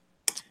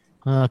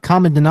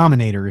 Common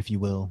denominator, if you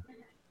will.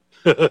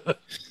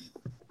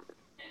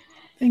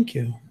 Thank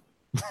you.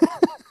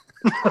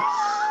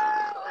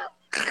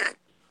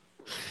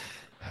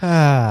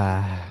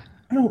 Ah.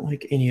 I don't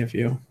like any of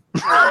you.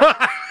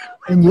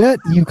 And yet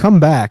you come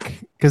back,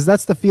 because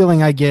that's the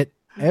feeling I get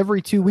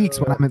every 2 weeks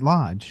when I'm at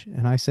Lodge.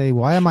 And I say,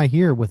 why am I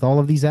here with all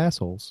of these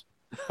assholes?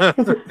 For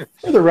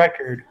the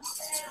record.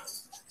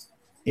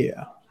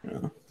 Yeah.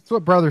 That's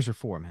what brothers are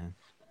for, man.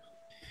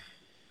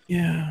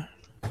 Yeah.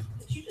 Did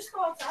you just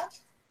go outside?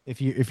 If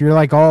you're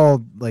like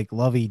all like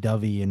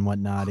lovey-dovey and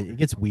whatnot, it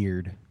gets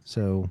weird.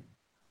 So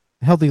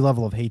a healthy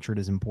level of hatred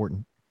is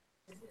important.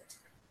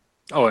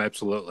 Oh,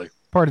 absolutely.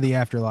 Part of the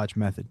After Lodge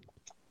method.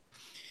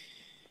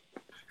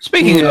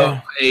 Speaking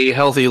of a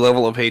healthy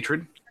level of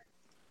hatred,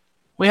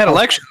 we had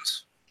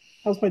elections.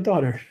 How's my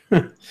daughter?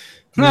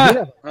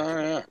 Ah,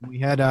 yeah. We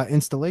had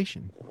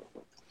installation.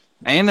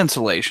 and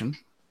insulation.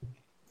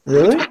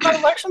 Really? About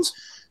elections?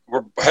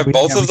 Have We-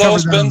 both yeah, we of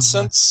those covered them. been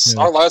since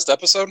Yeah. our last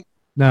episode?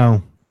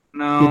 No.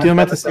 No. You do them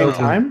at the same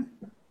time?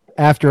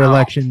 After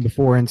election,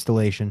 before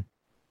installation.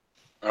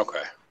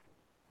 Okay.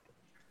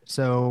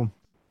 So,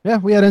 yeah,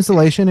 we had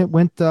installation. It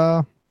went,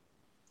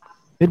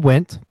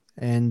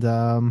 and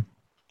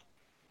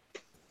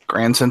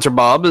Grand Censor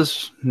Bob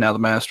is now the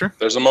master.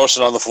 There's a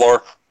motion on the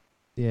floor.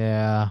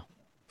 yeah.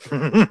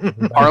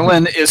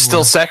 Arlen is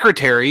still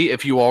secretary,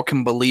 if you all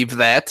can believe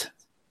that.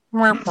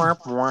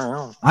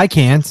 I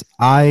can't.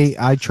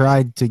 I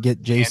tried to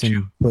get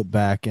Jason put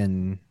back,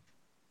 and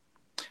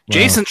well,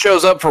 Jason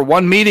shows up for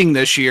one meeting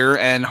this year,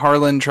 and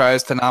Harlan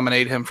tries to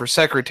nominate him for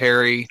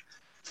secretary.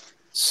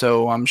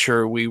 So I'm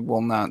sure we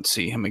will not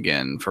see him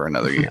again for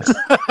another year.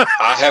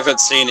 I haven't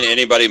seen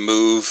anybody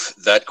move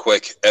that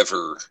quick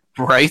ever,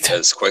 Right?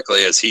 as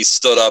quickly as he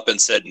stood up and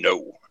said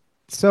no.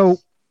 So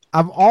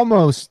I've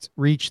almost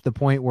reached the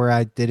point where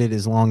I did it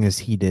as long as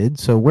he did.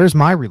 So where's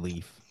my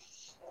relief?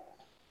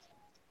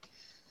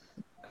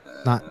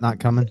 Not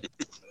coming.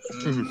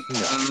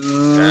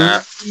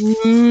 Nah.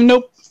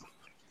 Nope.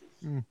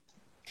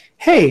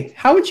 Hey,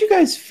 how would you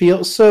guys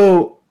feel?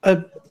 So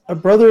a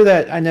brother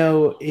that I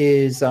know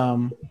is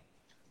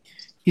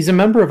he's a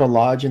member of a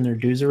lodge and their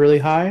dues are really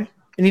high.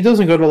 And he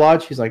doesn't go to a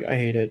lodge. He's like, I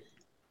hate it.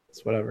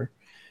 It's whatever.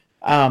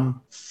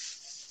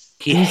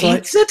 He He's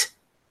hates it?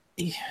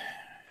 The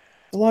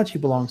lodge he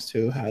belongs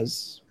to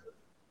has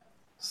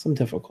some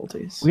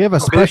difficulties. We have a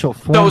special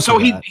form. So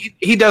for that.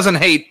 he doesn't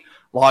hate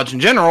lodge in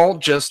general,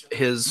 just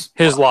his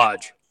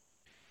lodge.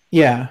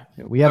 Yeah.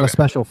 We have a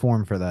special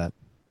form for that.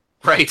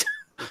 Right.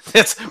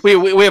 We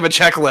have a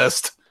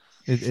checklist.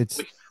 It's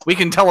We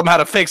can tell him how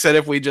to fix it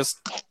if we just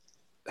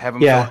have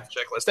him fill out the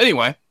checklist.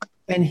 Anyway.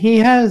 And he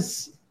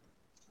has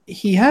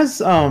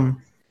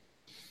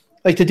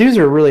like the dues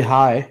are really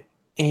high.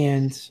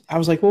 And I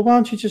was like, well, why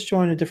don't you just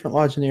join a different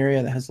lodge in the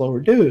area that has lower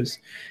dues?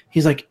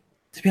 He's like,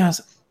 to be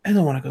honest, I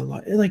don't want to go to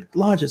lodge. Like,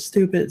 lodge is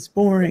stupid. It's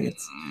boring.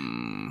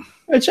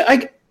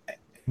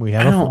 We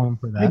have a form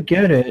for that. I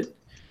get it.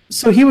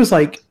 So he was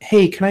like,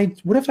 hey,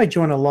 what if I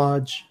join a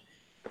lodge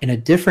in a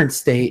different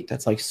state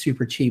that's like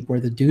super cheap where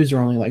the dues are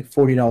only like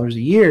 $40 a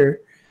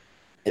year?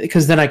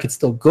 Because then I could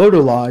still go to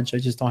lodge. I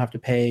just don't have to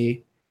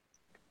pay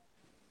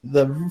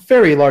the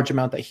very large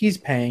amount that he's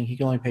paying. He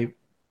can only pay.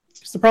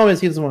 Because the problem is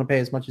he doesn't want to pay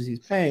as much as he's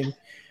paying.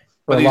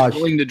 But he's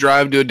willing to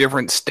drive to a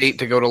different state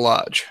to go to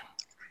lodge.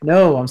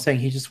 No, I'm saying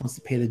he just wants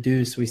to pay the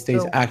dues so he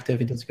stays active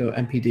and doesn't go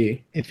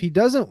MPD. If he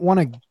doesn't want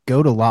to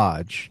go to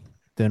lodge,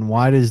 then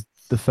why does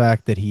the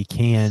fact that he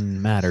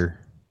can matter?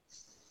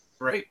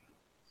 Right.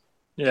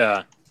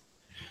 Yeah.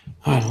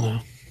 I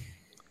don't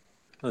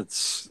know.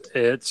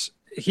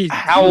 He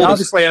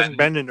obviously hasn't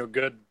been in a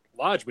good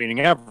lodge meeting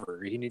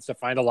ever. He needs to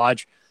find a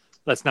lodge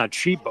that's not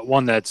cheap, but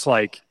one that's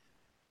like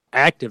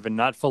active and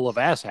not full of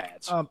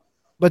asshats.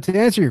 But to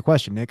answer your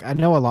question, Nick, I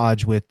know a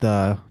lodge with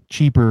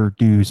cheaper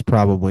dues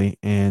probably,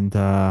 and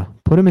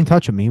put him in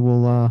touch with me.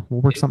 We'll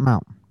work something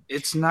out.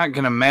 It's not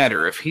going to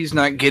matter if he's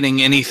not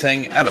getting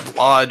anything out of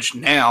lodge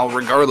now,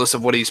 regardless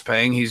of what he's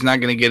paying. He's not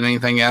going to get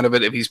anything out of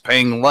it if he's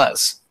paying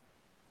less.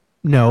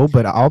 No,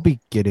 but I'll be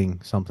getting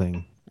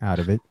something out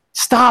of it.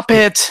 Stop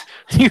it,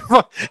 you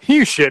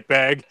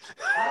shitbag.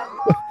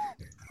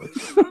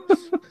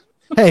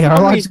 Hey,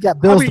 our lodge's got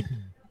bills.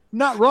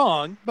 Not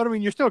wrong, but I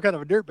mean, you're still kind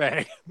of a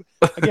dirtbag.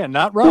 Again,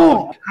 not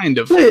wrong. Kind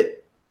of.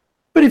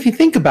 But if you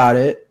think about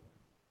it,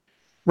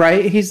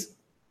 right? He's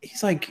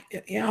like,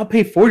 yeah, I'll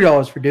pay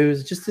 $40 for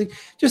dues just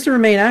to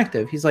remain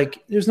active. He's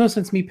like, there's no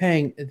sense me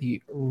paying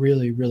the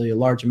really, really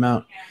large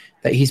amount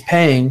that he's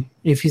paying.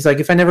 If he's like,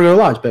 if I never go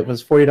to lodge, but it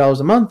was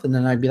 $40 a month, and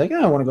then I'd be like,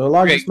 I want to go to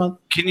lodge this month.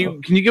 Can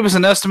you give us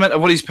an estimate of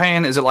what he's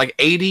paying? Is it like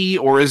 80,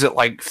 or is it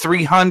like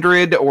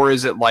 300, or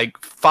is it like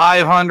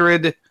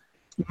 500?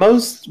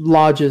 Most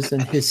lodges in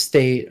his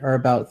state are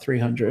about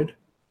 300.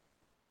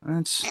 I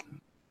don't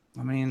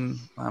know.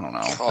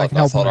 I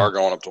thought our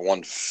going up to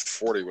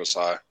 140 was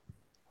high.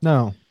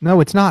 No,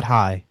 it's not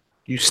high.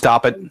 You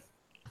stop it.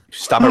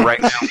 Stop it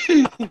right now.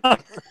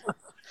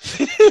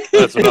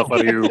 That's enough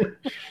out of you.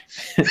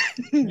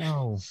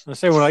 No. I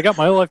say when I got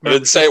my life. I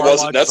didn't say it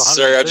wasn't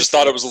necessary. I just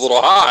thought it was a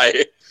little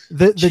high.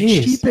 The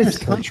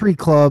cheapest country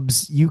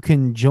clubs you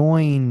can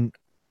join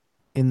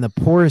in the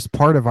poorest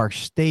part of our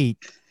state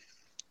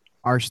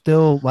are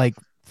still like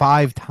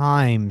 5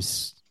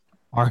 times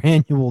our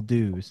annual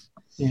dues.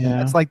 Yeah,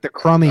 that's like the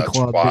crummy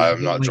club. That's why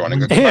I'm not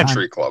joining a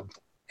country club.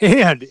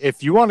 And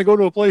if you want to go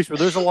to a place where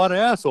there's a lot of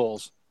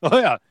assholes,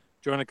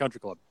 join a country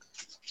club.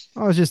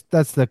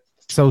 That's the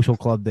social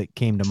club that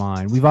came to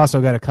mind. We've also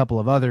got a couple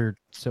of other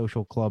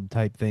social club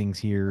type things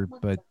here,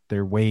 but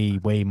they're way,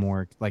 way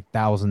more, like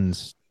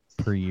thousands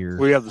per year.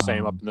 We have the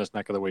same up in this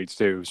neck of the woods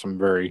too. Some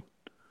very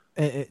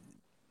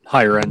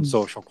higher end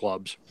social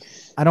clubs.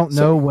 I don't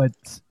know what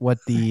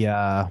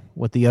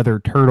the other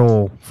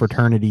turtle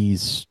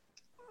fraternities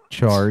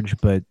charge,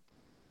 but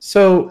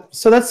so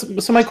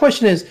my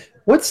question is,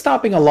 what's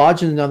stopping a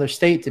lodge in another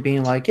state to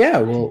being like, yeah,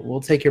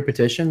 we'll take your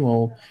petition,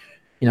 we'll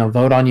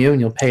vote on you,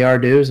 and you'll pay our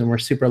dues, and we're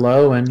super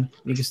low, and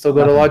you can still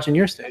go to lodge in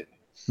your state.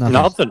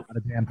 Nothing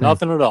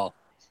at all.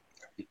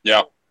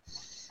 Yeah,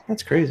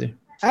 that's crazy.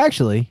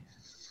 Actually,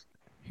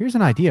 here's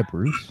an idea,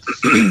 Bruce.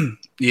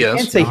 Yes. I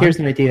can't say here's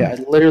an idea. I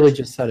literally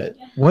just said it.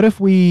 What if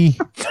we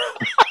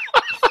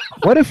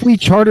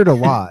chartered a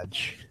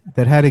lodge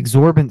that had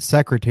exorbitant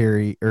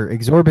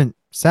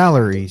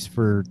salaries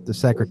for the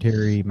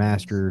secretary,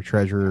 master,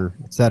 treasurer,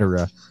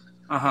 etc.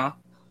 Uh-huh.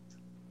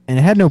 And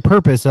it had no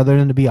purpose other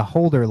than to be a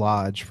holder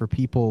lodge for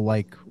people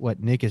like what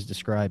Nick is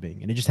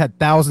describing. And it just had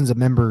thousands of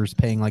members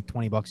paying like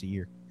 $20 a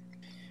year.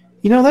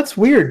 That's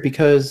weird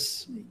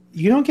because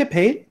you don't get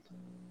paid.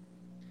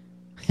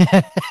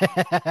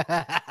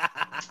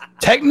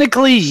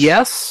 Technically,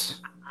 yes.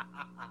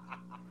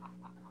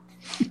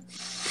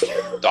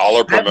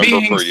 $1 per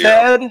member per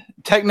year.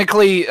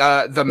 Technically,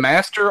 the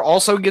master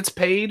also gets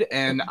paid,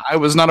 and I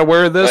was not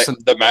aware of this.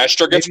 Wait, the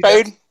master gets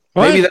paid?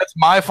 Maybe that's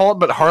my fault,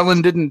 but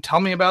Harlan didn't tell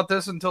me about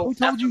this until. Who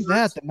told you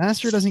that? The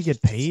master doesn't get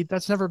paid.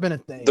 That's never been a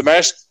thing.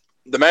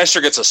 The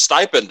master gets a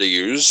stipend to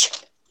use.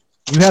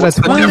 You had a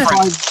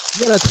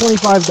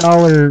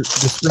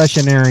 $25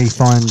 discretionary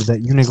fund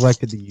that you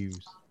neglected to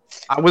use.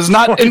 I was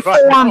not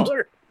informed.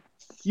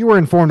 You were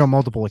informed on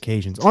multiple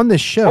occasions on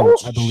this show.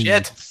 I believe.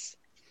 Shit.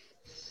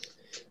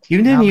 You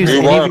didn't use.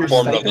 You were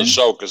informed on the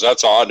show because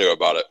that's all I knew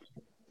about it.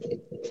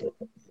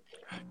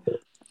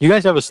 You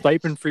guys have a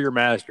stipend for your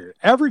master.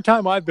 Every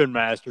time I've been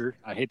master,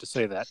 I hate to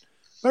say that,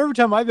 but every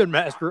time I've been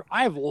master,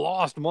 I've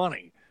lost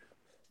money.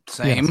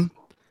 Same.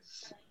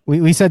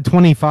 We said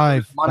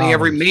 $25. Money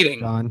every meeting.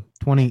 John.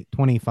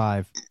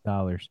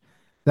 $25.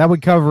 That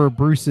would cover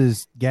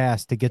Bruce's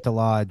gas to get to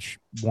Lodge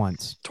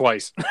once.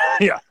 Twice.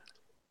 Yeah.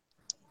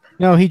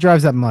 No, he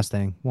drives that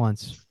Mustang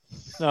once.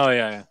 Oh,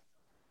 yeah.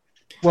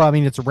 Well, I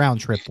mean, it's a round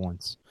trip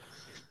once.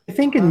 I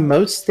think in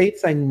most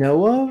states I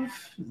know of,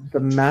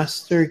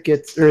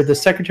 the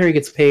secretary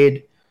gets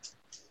paid.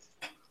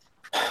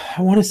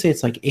 I want to say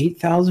it's like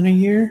 $8,000 a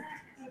year.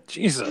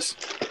 Jesus.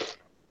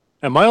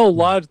 At my old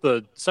lodge,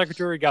 the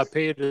secretary got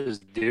paid his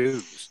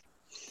dues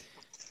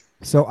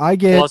So I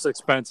get plus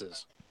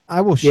expenses. I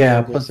will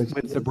share plus this with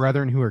expenses. the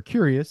brethren who are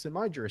curious in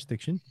my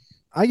jurisdiction.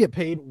 I get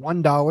paid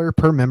 $1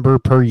 per member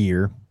per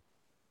year,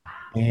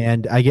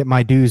 and I get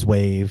my dues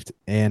waived,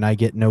 and I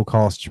get no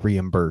costs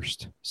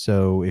reimbursed.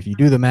 So if you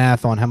do the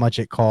math on how much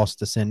it costs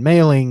to send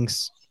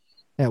mailings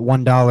at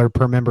 $1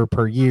 per member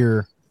per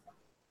year,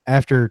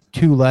 after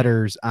 2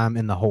 letters, I'm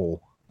in the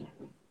hole.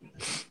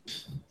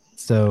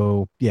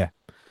 So yeah,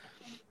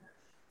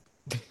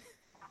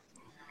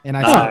 and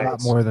I send a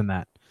lot more than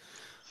that.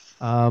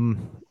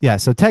 Yeah,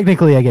 so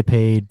technically I get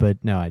paid, but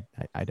no,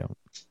 I don't.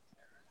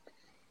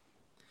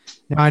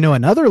 Now I know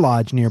another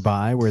lodge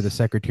nearby where the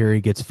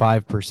secretary gets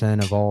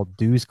 5% of all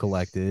dues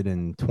collected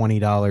and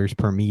 $20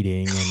 per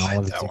meeting and all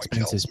of its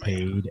expenses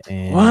paid.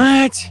 And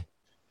What?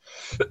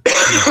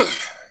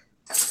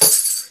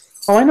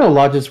 Oh, I know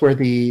lodges where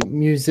the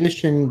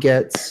musician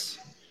gets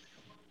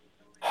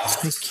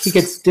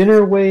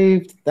dinner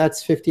waived.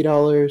 That's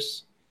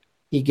 $50.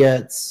 He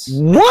gets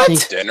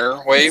What?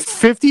 Dinner wave?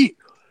 50?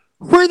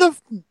 Where the?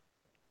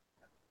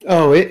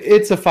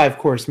 it's a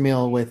 5-course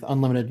meal with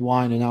unlimited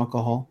wine and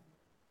alcohol.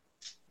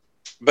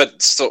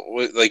 But still,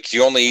 like,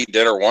 you only eat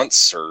dinner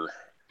once, or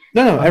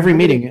No, every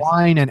meeting.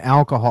 wine and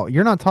alcohol.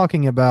 You're not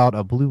talking about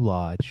a Blue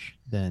Lodge,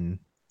 then.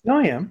 No,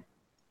 I am.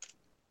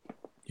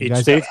 You Each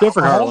guys state's have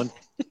different, alcohol? Harlan.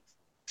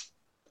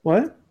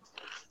 What?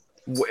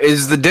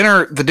 Is the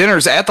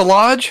dinner's at the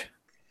lodge?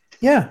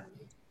 Yeah.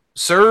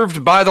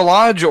 Served by the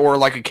lodge or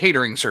like a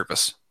catering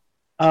service?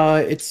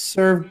 It's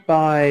served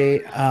by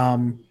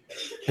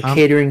a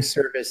catering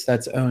service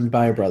that's owned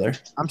by a brother.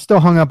 I'm still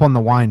hung up on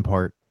the wine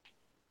part.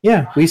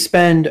 Yeah, we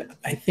spend,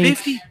 I think,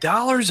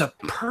 $50 a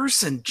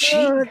person.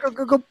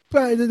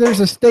 There's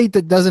a state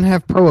that doesn't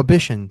have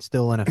prohibition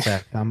still in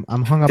effect. I'm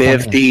hung up on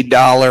that.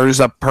 $50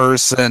 a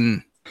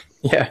person.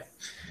 Yeah,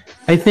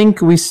 I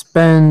think we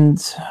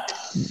spend.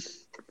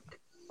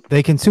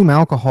 They consume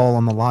alcohol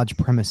on the lodge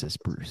premises,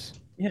 Bruce.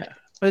 Yeah,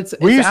 but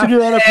We used to do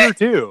that up here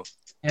too.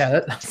 Yeah,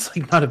 that's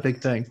like not a big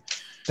thing.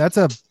 That's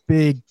a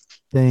big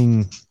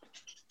thing.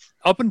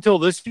 Up until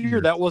this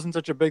year, that wasn't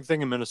such a big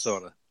thing in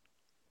Minnesota.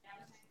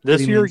 This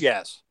do you year, mean?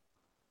 yes.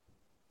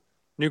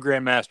 New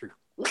Grandmaster.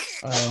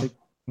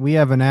 We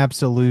have an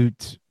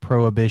absolute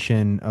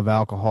prohibition of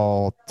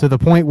alcohol to the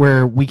point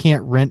where we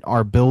can't rent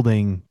our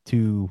building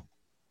to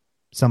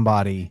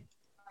somebody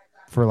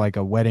for like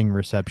a wedding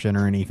reception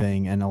or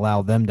anything and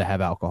allow them to have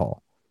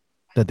alcohol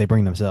that they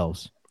bring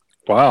themselves.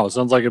 Wow,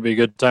 sounds like it'd be a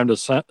good time to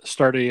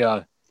start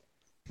a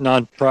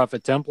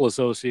nonprofit temple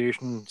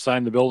association,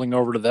 sign the building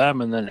over to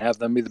them, and then have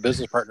them be the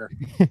business partner.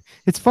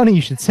 It's funny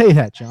you should say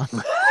that, John.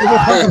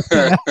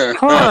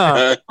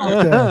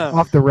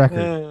 Off the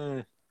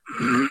record.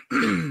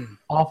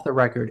 Off the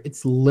record,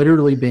 it's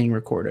literally being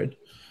recorded.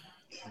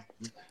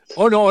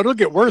 Oh no, it'll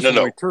get worse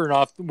No.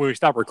 when we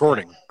stop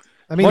recording.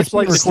 I mean, Much it's being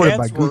like the recorded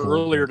by stats were Google.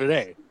 earlier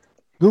today.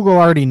 Google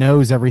already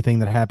knows everything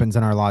that happens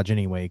in our lodge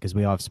anyway because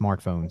we all have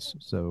smartphones.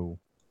 So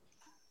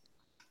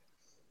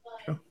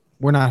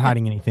we're not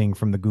hiding anything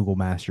from the Google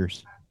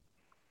masters.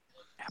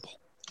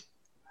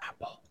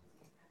 Apple.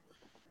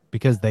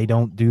 Because they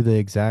don't do the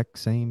exact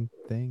same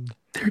thing.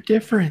 They're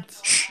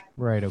different.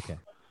 Right, okay.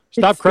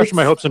 Stop It's- crushing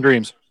my it's- hopes and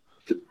dreams.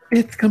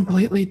 It's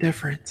completely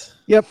different.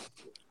 Yep.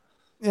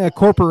 Yeah,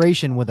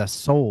 corporation with a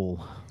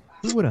soul.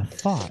 Who would have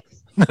thought?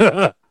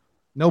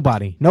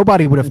 Nobody.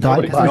 Nobody would have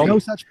thought Nobody. because there's no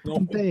Nope. such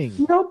thing.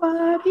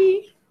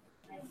 Nobody.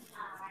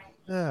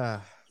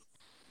 Yeah.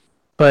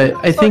 But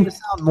I think to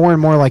sound more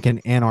and more like an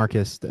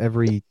anarchist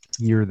every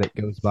year that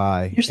goes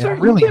by. You're And starting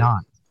I'm really to get-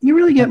 not. you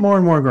really get more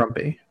and more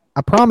grumpy.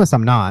 I promise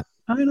I'm not.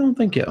 I don't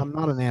think you. I'm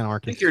not an I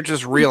anarchist. think you're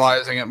just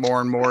realizing it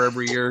more and more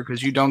every year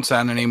because you don't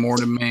sound any more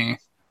to me.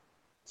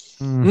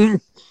 Mm.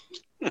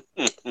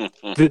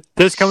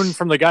 This coming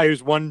from the guy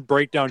who's one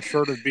breakdown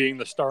short of being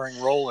the starring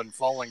role in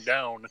Falling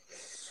Down.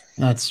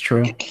 That's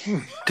true.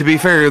 To be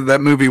fair,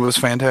 that movie was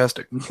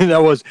fantastic.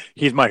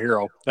 He's my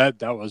hero. That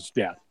was,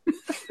 yeah.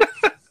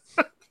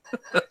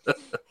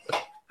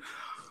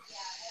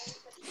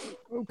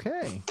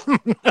 Okay.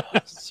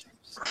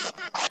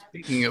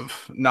 Speaking of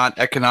not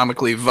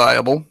economically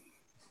viable,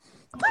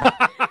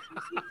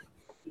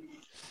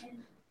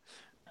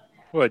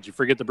 What, did you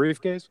forget the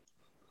briefcase?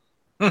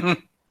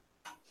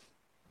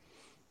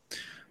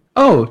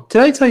 Oh,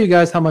 did I tell you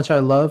guys how much I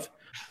love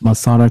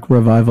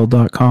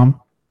MasonicRevival.com?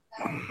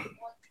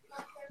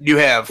 you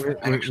have.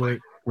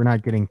 We're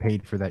not getting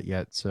paid for that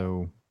yet,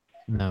 so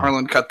no.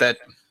 Harlan, cut that.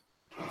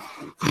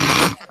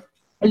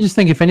 I just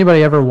think if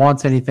anybody ever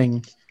wants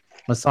anything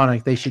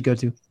Masonic, they should go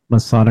to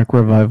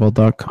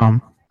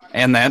MasonicRevival.com.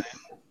 And that.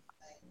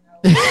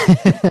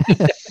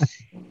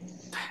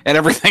 And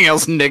everything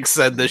else Nick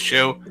said this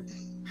show.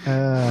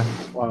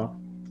 Wow.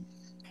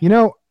 You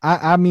know,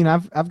 I mean,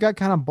 I've got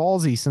kind of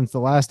ballsy since the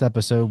last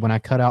episode when I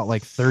cut out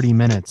like 30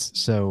 minutes,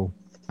 so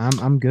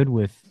I'm good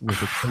with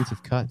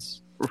expensive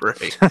cuts.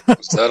 Right.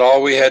 Is that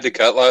all we had to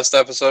cut last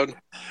episode?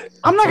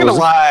 I'm not gonna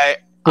lie.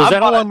 Was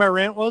that how long my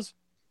rant was?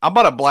 I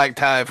bought a black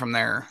tie from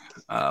there,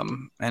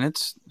 and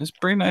it's a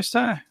pretty nice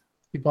tie.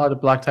 You bought a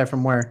black tie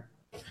from where?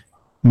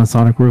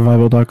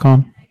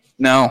 MasonicRevival.com.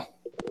 No.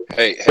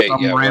 Hey,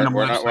 Some yeah, random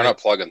we're website. not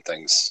plugging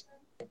things.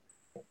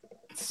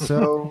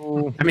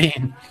 So I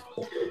mean,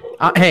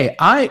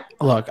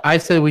 I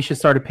said we should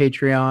start a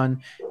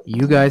Patreon.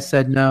 You guys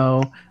said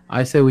no.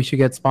 I said we should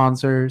get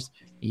sponsors.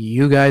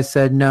 You guys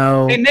said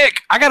no. Hey Nick,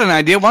 I got an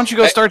idea. Why don't you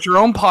go start your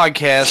own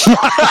podcast?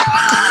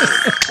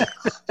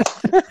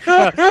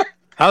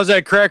 How's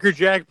that Cracker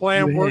Jack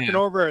plan Yeah. working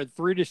over at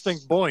 3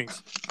 distinct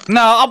boinks?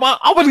 No,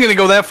 I wasn't gonna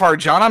go that far,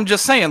 John. I'm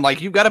just saying,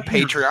 like, you've got a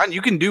Patreon.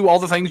 You can do all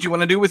the things you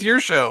want to do with your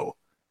show.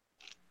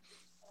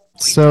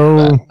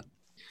 So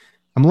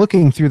I'm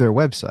looking through their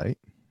website,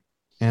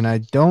 and I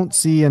don't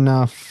see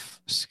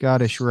enough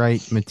Scottish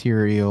Rite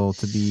material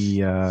to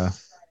be.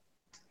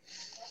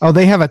 Oh,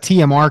 they have a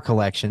TMR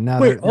collection. Now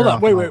Wait, hold they're on.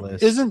 off Wait. my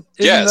list. Isn't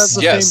Yes, that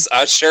the yes. same?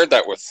 I shared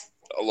that with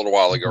a little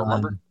while ago,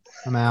 remember?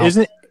 I'm out.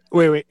 Isn't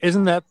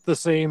that the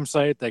same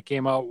site that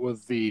came out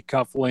with the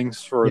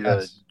cufflinks for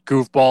Yes. the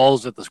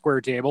goofballs at the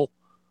square table?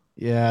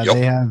 Yeah,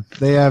 Yep.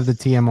 they have the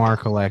TMR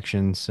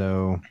collection.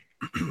 So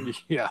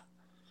Yeah.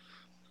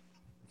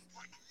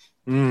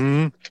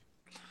 Mm-hmm.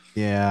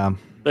 yeah,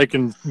 They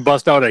can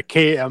bust out a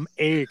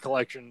KMA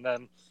collection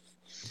then.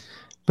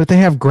 but they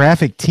have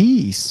graphic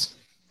tees.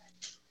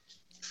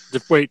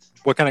 Wait,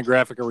 what kind of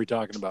graphic are we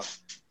talking about?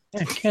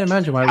 I can't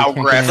imagine why we How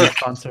can't get any graphic.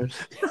 sponsors.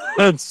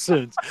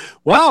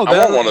 Wow, I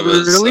that want one of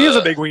those, really is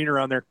a big wiener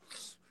on there.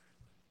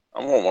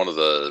 I want one of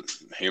the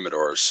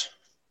humidors.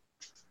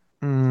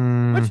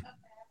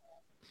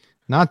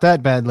 Not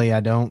that badly, I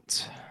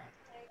don't.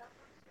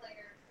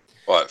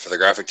 What, for the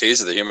graphic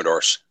tees or the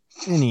humidors?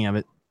 Any of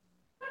it.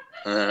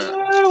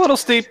 A little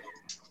steep.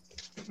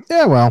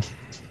 Yeah, well,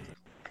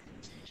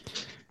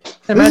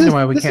 Imagine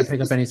why we can't pick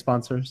up any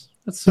sponsors.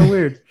 That's so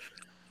weird.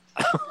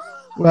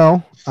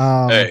 well.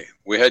 Hey,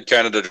 we had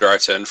Canada Dry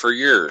 10 for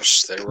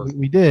years. They were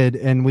We did,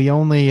 and we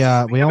only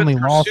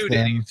Haven't lost pursued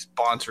any them.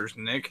 sponsors,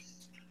 Nick.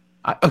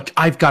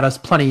 I've got us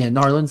plenty, and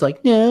Arlen's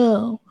like,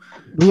 no.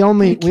 We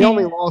only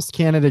can't. lost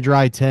Canada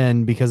Dry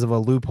 10 because of a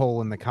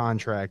loophole in the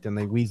contract, and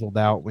they weaseled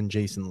out when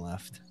Jason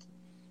left.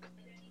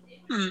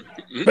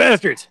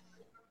 Bastards.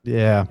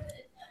 Yeah.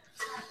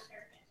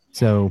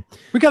 So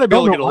We got to be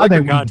able to don't get a know why they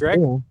liquor went contract.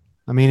 full.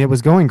 I mean, it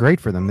was going great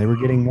for them. They were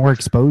getting more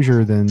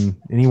exposure than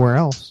anywhere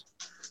else.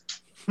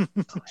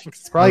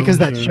 Probably because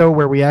that show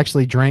where we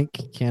actually drank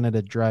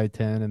Canada Dry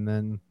 10, and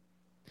then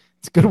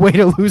it's a good way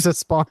to lose a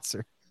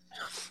sponsor.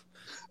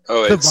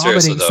 Oh, The wait,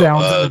 seriously vomiting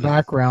sounds though, in the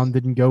background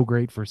didn't go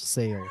great for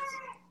sales.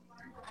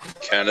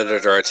 Canada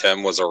Dry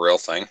 10 was a real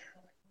thing.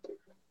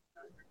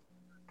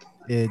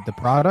 The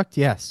product,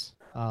 yes,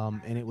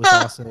 and it was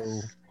also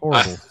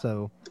horrible.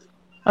 So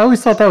I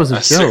always thought that was a I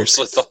joke.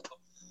 seriously thought.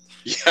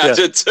 Yeah, I Yeah.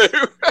 did too.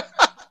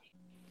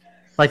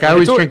 Like, I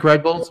always It's drink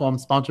Red Bull, so I'm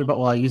sponsored by,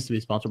 well, I used to be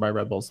sponsored by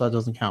Red Bull, so that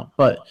doesn't count.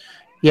 But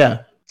yeah,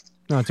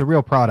 no, it's a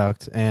real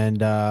product, and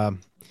To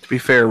be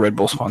fair, Red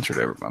Bull sponsored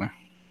everybody.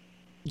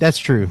 that's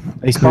true.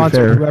 They sponsored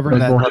fair, whoever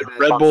Red that. Bull that-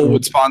 Red Bull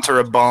would sponsor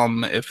a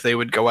bum if they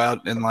would go out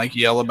and like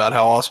yell about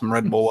how awesome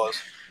Red Bull was.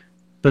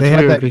 that's They have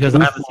weird that because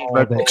I haven't seen goofball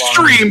Red Bull. that-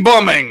 Extreme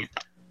bumming.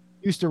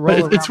 used to But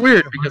roll. it's around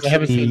weird with because I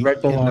haven't seen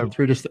Red Bull in on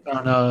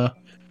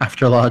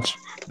After Lodge.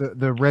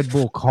 the Red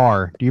Bull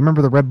car. Do you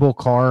remember the Red Bull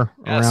car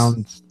Yes.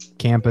 around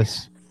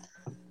campus?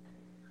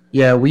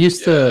 Yeah, we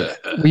used to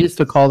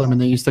call them, and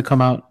they used to come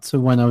out to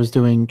when I was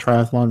doing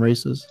triathlon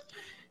races,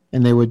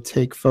 and they would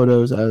take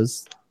photos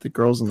as the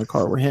girls in the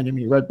car were handing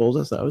me Red Bulls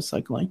as I was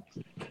cycling.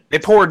 They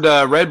poured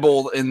Red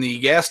Bull in the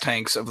gas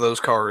tanks of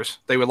those cars.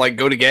 They would like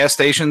go to gas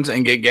stations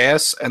and get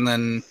gas, and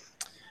then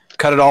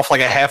cut it off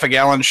like a half a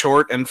gallon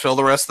short and fill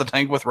the rest of the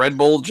tank with Red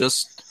Bull,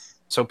 just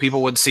so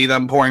people would see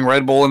them pouring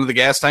Red Bull into the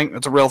gas tank.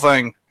 That's a real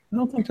thing. I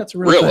don't think that's a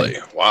real Really?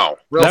 thing. Wow.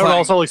 Real That would thing.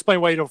 also explain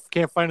why you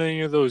can't find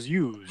any of those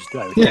used.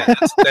 Yeah,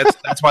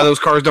 that's why those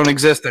cars don't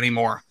exist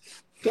anymore.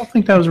 I don't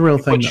think that was a real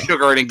thing. Put Though.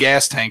 sugar in a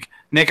gas tank.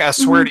 Nick, I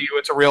swear to you,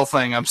 it's a real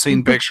thing. I've seen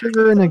You put pictures.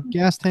 sugar in a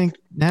gas tank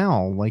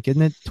now. Like,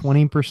 isn't it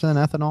 20%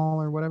 ethanol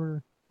or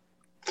whatever?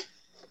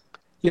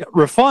 Yeah,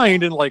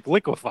 refined and like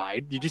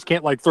liquefied. You just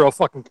can't like throw a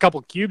fucking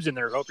couple cubes in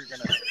there and hope you're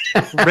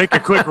gonna make a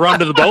quick run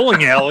to the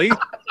bowling alley.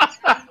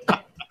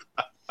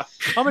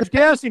 How much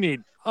gas you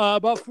need?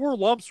 About 4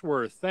 lumps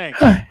worth. Thanks.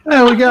 Yeah,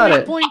 we got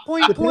it. Point,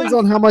 point, point. Depends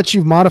on how much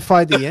you've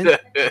modified the engine.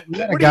 We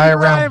had a What guy are you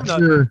around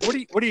driving?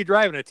 here. What are you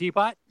driving? A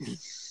teapot?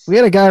 We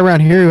had a guy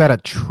around here who had a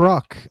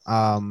truck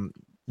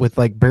with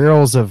like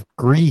barrels of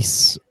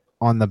grease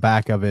on the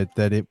back of it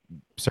that it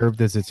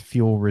served as its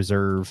fuel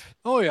reserve.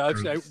 Oh yeah,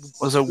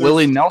 Was it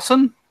Willie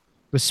Nelson?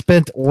 with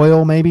spent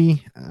oil,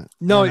 maybe.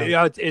 No, I don't know.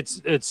 yeah,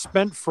 it's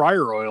spent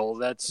fryer oil.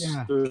 That's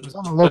Yeah, there's, it's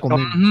on the local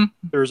menu. Mhm.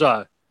 there's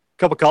a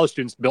couple college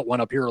students built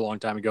one up here a long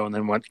time ago and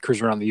then went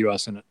cruising around the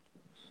U.S. in it.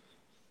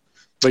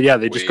 But yeah,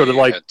 they just go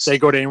to they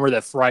go to anywhere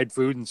that fried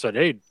food and said,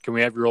 "Hey, can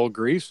we have your old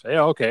grease?"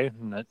 Yeah, okay.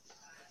 And that,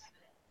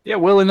 Yeah,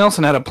 Willie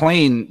Nelson had a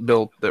plane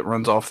built that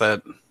runs off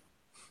that.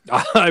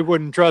 I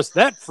wouldn't trust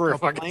that for a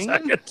fucking plane?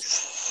 second.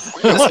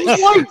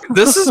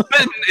 This has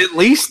been at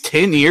least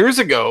 10 years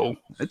ago.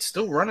 It's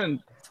still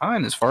running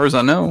fine as far as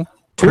I know.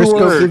 Crisco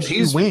words. gives you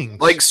He's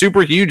wings. like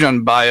super huge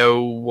on bio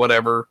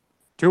whatever,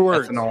 2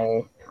 words.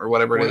 ethanol or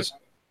whatever it is.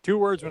 2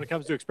 words when it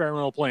comes to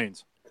experimental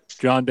planes.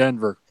 John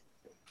Denver.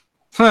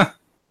 Huh.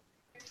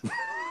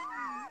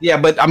 Yeah,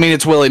 but I mean,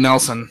 it's Willie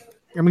Nelson.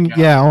 I mean,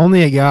 yeah,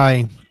 only a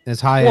guy as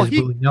high Well, as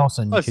Willie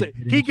Nelson. Listen,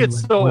 could get he into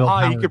gets an so high he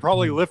oil-powered could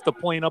probably plane. lift the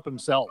plane up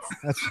himself.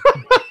 That's,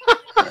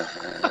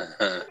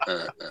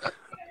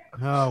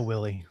 oh,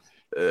 Willie.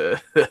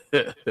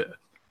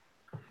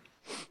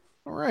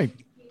 All right.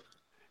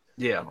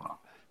 Yeah.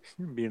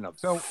 Being a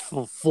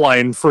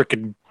flying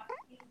freaking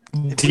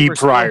deep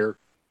fryer.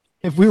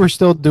 If we were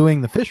still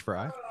doing the fish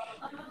fry,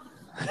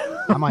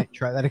 I might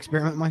try that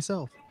experiment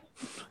myself.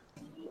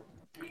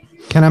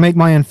 Can I make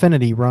my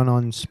Infinity run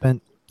on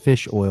spent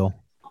fish oil?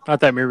 I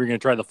thought maybe we were going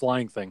to try the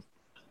flying thing.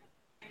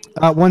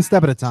 One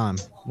step at a time.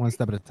 One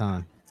step at a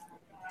time.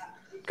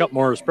 Couple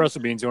more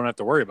espresso beans, you don't have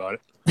to worry about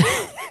it.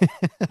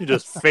 You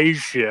just phase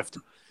shift.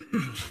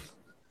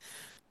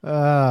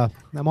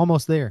 I'm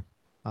almost there.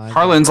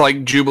 Harlan's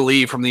like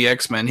Jubilee from the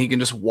X-Men. He can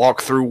just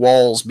walk through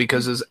walls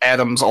because his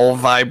atoms all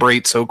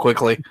vibrate so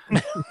quickly.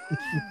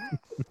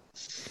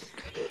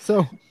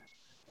 So,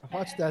 I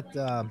watched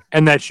that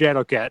And that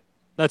Shadow Cat.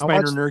 That's I my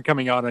inner watched- nerd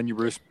coming out on you,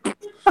 Bruce.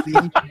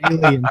 the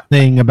alien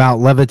thing about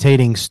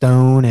levitating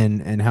stone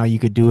and how you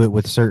could do it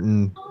with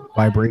certain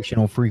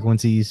vibrational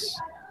frequencies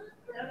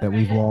that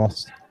we've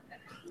lost.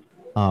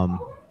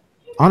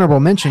 Honorable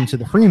mention to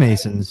the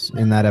Freemasons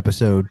in that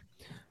episode.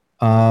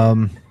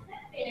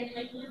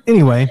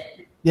 Anyway,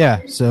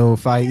 yeah. So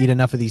if I eat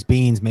enough of these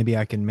beans, maybe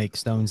I can make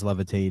stones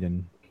levitate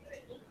and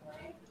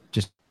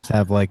just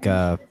have like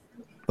a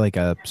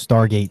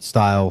Stargate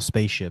style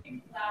spaceship.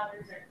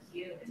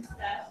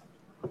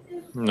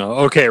 No,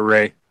 okay,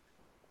 Ray.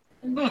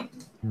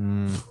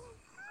 Hmm.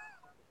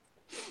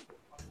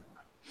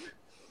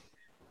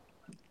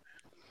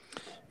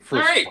 For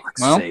All right,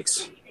 fuck's well.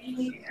 sakes.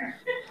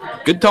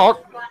 Good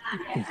talk.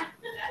 It's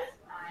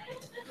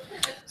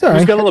all Who's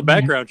right. got all the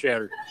background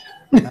chatter?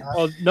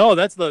 Oh no,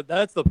 that's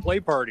the play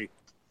party.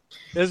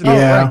 Isn't it?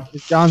 Yeah. Right.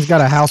 John's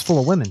got a house full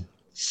of women.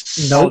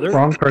 Nope, they're-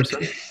 wrong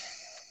person.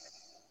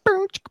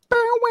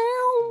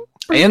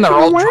 And they're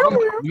all drunk.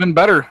 Even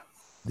better.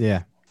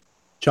 Yeah.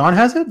 John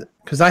has it?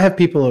 Because I have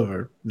people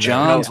over.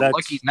 John's that's-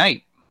 lucky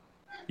night.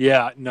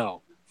 Yeah,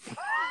 no.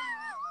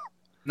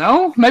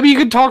 No? Maybe you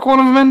could talk one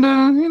of them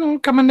into,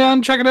 coming down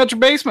and checking out your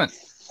basement.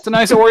 It's a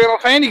nice Oriental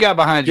fan you got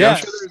behind you. Yeah. I'm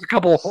sure there's a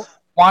couple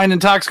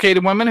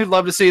wine-intoxicated women who'd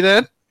love to see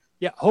that.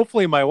 Yeah,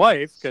 hopefully my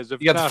wife, because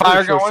if You got not the fire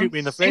her, she'll going? shoot me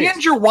in the face.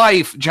 And your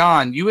wife,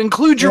 John. You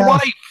include your Yeah.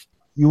 wife.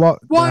 You want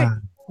Why?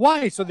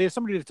 Why? So there's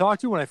somebody to talk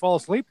to when I fall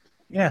asleep?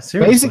 Yeah,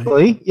 seriously.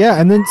 basically, yeah,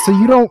 and then so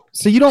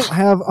you don't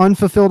have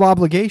unfulfilled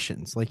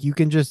obligations. Like you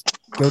can just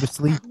go to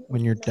sleep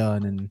when you're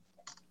done and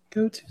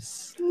Go to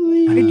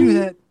sleep. I do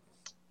that.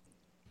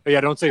 But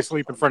yeah, don't say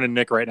sleep in front of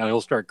Nick right now.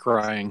 He'll start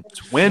crying.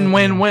 It's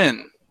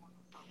win-win-win.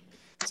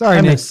 sorry,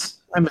 I Nick. miss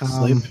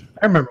sleep.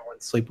 I remember when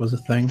sleep was a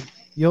thing.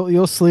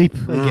 You'll sleep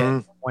Mm-hmm.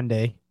 again one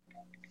day.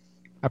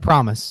 I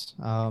promise.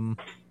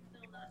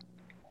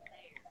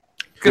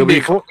 Could be a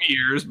be couple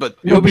years, but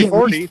You'll be at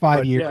 40, least 5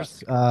 but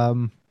years.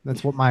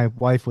 That's what my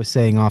wife was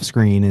saying off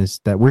screen is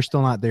that we're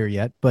still not there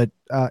yet, but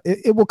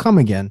it will come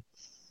again.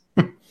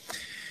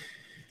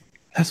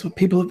 That's what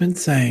people have been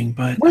saying,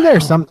 but We're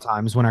there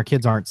sometimes when our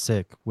kids aren't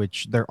sick,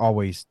 which they're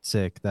always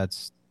sick.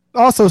 That's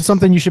also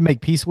something you should make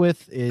peace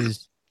with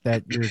is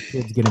that your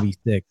kid's going to be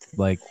sick.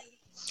 Like,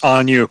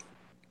 On you.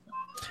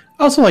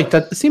 also like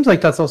that. It seems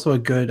like that's also a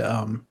good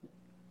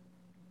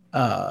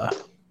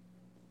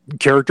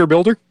Character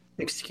builder?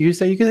 excuse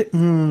that you could.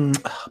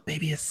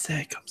 Baby is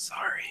sick. I'm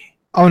sorry.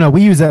 oh no,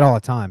 we use that all the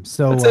time.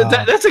 So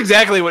that's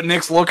exactly what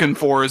Nick's looking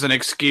for is an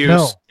excuse.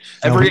 no,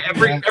 Every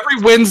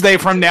Wednesday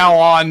from now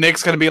on,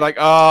 Nick's going to be like,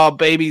 oh,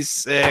 baby's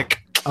sick.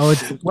 oh,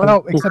 it's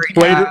well, except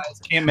Later-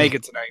 Guys, can't make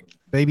it tonight.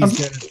 baby's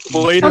good.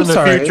 Later I'm in the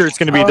sorry. future, it's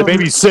going to be the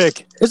baby's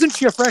sick. Isn't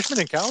she a freshman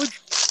in college?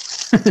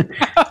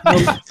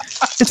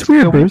 It's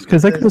weird, Bruce,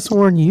 because I could have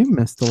sworn you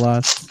missed the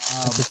last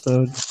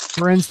episode.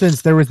 For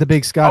instance, there was the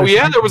big Oh, Scottish.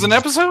 yeah? There was an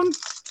episode?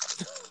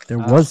 There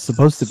was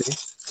supposed to be.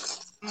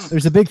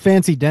 There's a big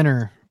fancy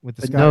dinner with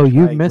the But Scottish no,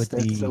 you Rite missed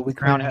with it, the so we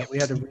crown had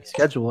to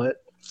reschedule it.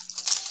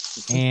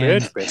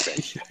 and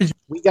Bitch.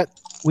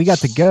 we got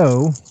to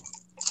go,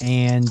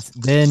 and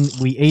then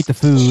we ate the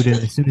food, and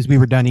as soon as we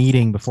were done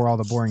eating, before all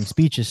the boring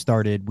speeches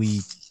started,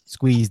 we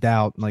squeezed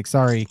out like,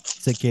 sorry,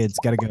 sick kids,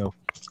 gotta go.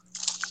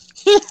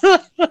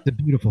 It's a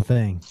beautiful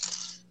thing.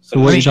 So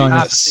what are you telling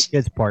Not the us? sick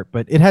kids part,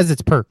 but it has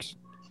its perks.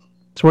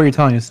 So what you're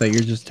telling us that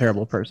you're just a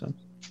terrible person.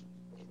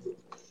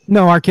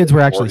 No, our kids were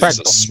actually Or he's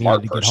sick a when we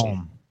smart needed to get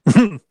person.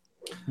 home.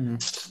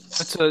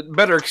 That's a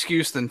better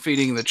excuse than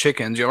feeding the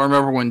chickens. You'll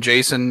remember when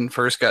Jason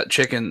first got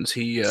chickens,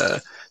 he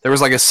there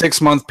was like a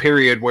 6-month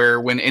period where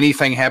when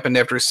anything happened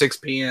after 6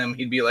 p.m.,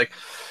 he'd be like,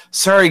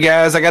 "Sorry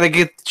guys, I got to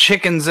get the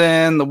chickens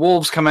in. The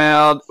wolves come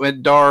out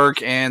at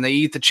dark and they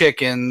eat the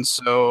chickens,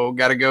 so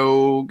gotta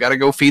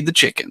go feed the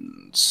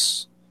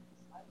chickens."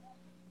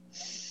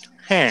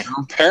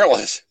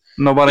 Apparently,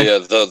 Nobody. yeah,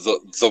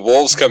 the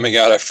wolves coming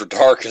out after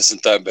dark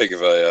isn't that big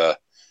of a,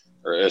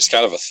 or it's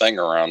kind of a thing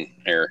around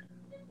here.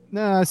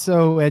 No,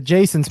 so at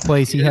Jason's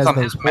place, he It's has on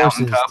those his horses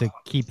mountaintop. to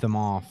keep them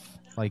off,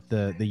 like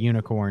the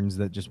unicorns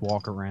that just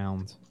walk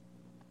around.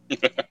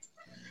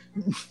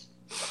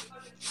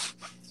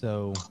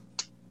 So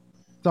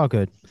it's all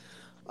good.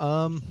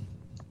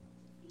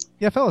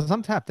 Yeah, fellas,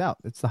 I'm tapped out.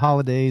 It's the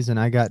holidays, and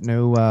I got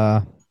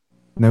no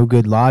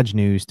good lodge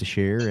news to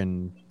share,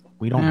 and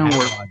we don't Yeah, have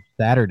we're- lodge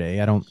Saturday.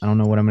 I don't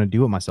know what I'm going to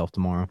do with myself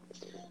tomorrow.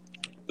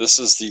 This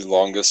is the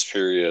longest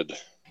period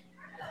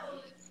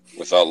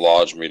without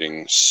lodge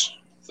meetings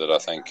that I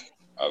think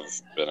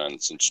I've been in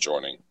since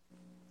joining.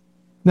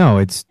 No,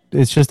 it's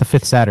just the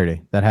fifth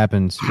Saturday. That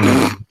happens.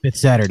 Fifth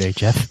Saturday,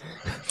 Jeff.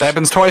 That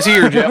happens twice a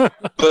year, Jeff.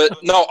 But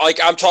no, like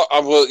I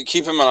will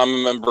keep in mind, I'm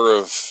a member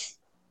of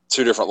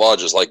 2 different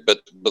lodges. Like, but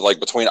like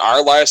between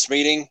our last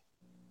meeting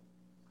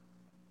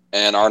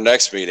and our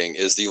next meeting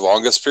is the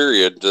longest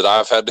period that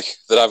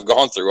I've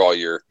gone through all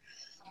year.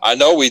 I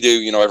know we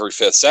do, every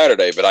 5th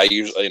Saturday, but I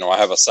usually, I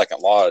have a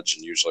second lodge,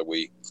 and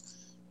usually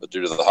but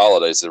due to the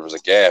holidays, there was a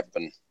gap,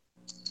 and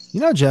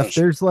Jeff,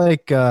 there's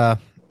like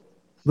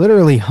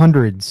literally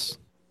hundreds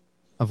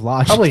of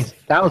lodges. Probably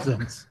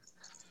thousands.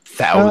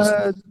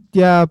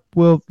 Yeah,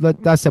 well,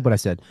 I said what I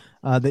said.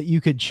 That you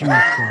could choose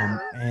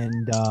from,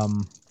 and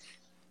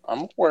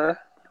I'm aware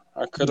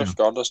I could have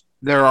gone to.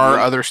 There are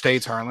other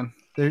states, Harlan.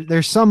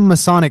 there's some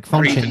Masonic Or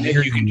function.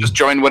 you can just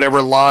join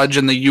whatever lodge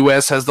in the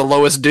U.S. has the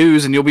lowest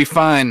dues, and you'll be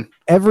fine.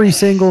 Every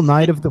single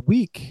night of the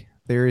week,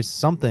 there is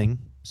something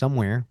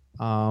somewhere.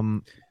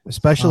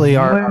 Especially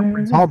our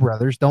Prince Hall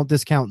brothers. Don't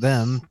discount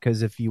them,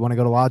 because if you want to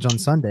go to lodge on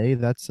Sunday,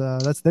 that's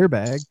their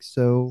bag.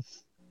 So,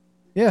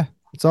 yeah,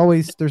 there's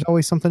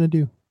always something to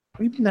do. What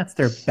do you mean that's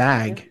their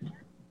bag?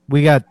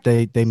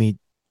 They meet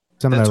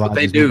some That's of their what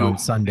they lodges meet do. on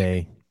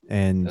Sunday,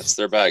 and That's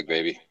their bag,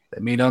 baby.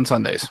 They meet on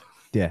Sundays.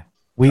 yeah,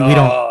 we're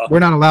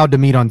not allowed to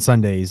meet on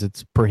Sundays.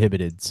 It's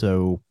prohibited.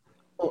 So,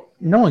 Well,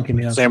 no one can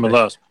meet on Same with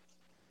Sunday. us.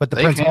 but the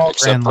They Prince can, Hall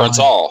Except Grand Prince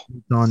Lodge Hall.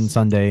 meets on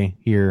Sunday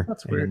here,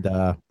 That's weird.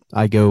 and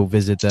I go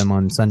visit them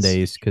on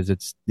Sundays because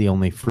it's the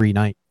only free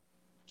night.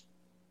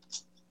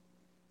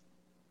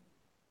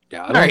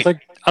 Yeah, Right.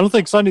 I don't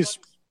think Sunday's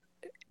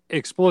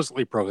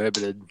explicitly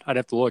prohibited. I'd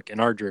have to look in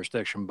our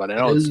jurisdiction, but I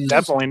know it's It is.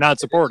 definitely not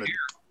supported.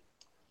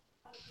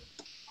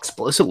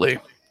 Explicitly.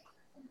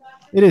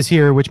 It is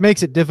here, which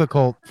makes it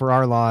difficult for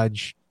our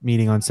lodge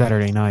meeting on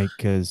Saturday night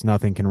because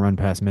nothing can run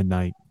past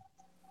midnight.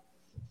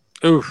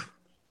 Oof.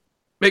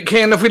 It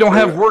can if we don't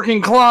have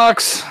working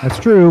clocks. That's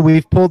true.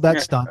 We've pulled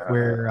that stunt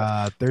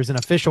where there's an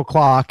official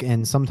clock,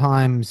 and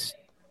sometimes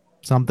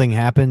something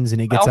happens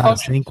and it gets out of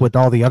Malfunction. sync with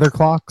all the other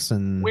clocks.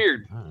 And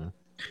Weird. I don't know.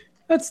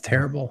 That's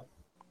terrible.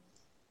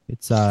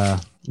 It's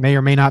may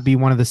or may not be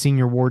one of the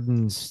senior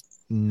warden's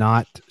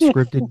not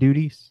scripted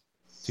duties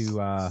to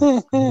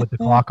put the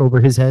clock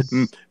over his head.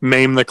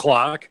 Maim the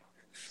clock.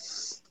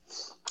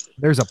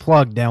 There's a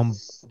plug down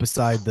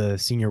beside the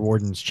senior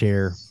warden's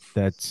chair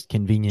that's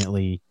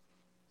conveniently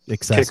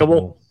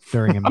accessible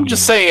during a meeting. I'm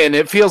just saying,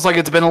 it feels like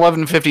it's been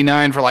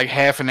 11:59 for like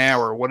half an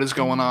hour. What is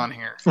going on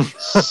here?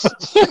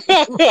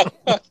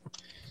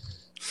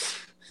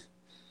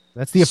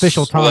 That's the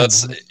official time. Well,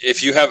 that's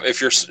if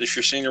your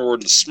senior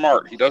warden's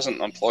smart, he doesn't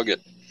unplug it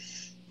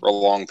for a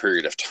long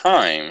period of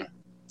time.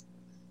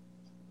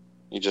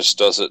 He just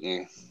does it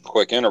in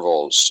quick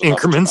intervals. So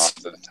Increments.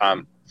 not the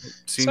time.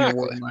 Senior Exactly.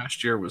 warden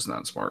last year was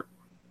not smart.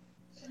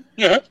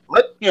 Yeah.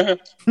 What? Yeah.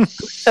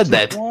 Said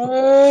that.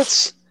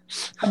 What?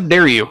 How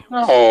dare you,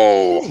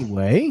 No.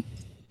 Anyway,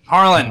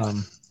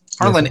 Harlan?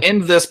 Harlan,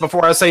 end this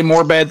before I say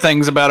more bad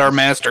things about our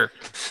master.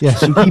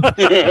 yes,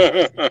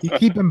 you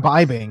keep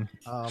imbibing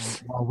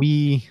while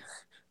we,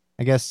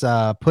 I guess,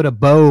 put a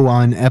bow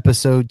on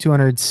episode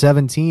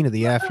 217 of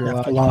the After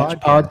Lodge Lodge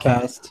podcast.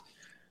 podcast.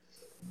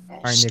 All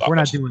right, Nick, we're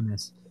not doing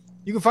this.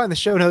 You can find the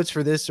show notes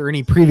for this or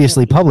any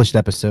previously published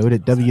episode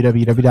at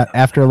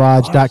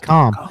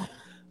www.afterlodge.com.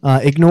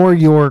 Ignore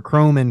your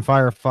Chrome and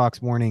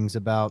Firefox warnings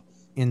about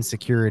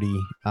insecurity.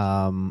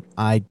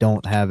 I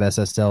don't have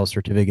SSL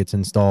certificates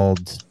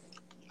installed.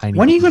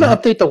 When are you going to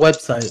update the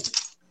website?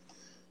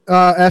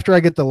 After I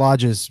get the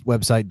lodge's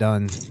website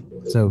done.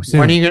 So soon.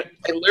 When are you gonna,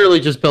 I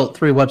literally just built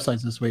 3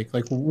 websites this week.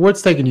 Like,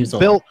 what's taking you so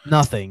long? Built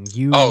nothing.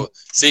 You Oh,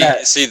 see, Yeah.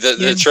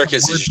 the trick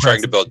is you're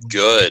trying to build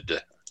good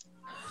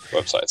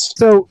websites.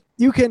 So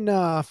you can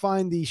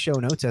find the show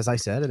notes, as I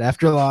said, at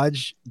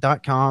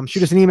afterlodge.com.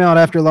 Shoot us an email at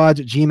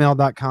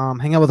afterlodge@gmail.com.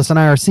 Hang out with us on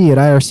IRC at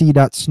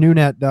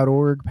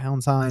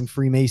irc.snoonet.org, #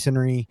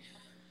 Freemasonry.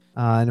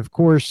 And of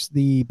course,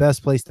 the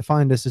best place to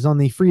find us is on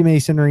the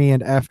Freemasonry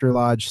and After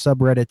Lodge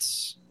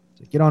subreddits.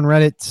 So get on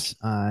Reddit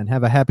and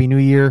have a happy new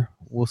year.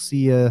 We'll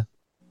see you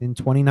in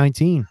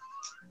 2019.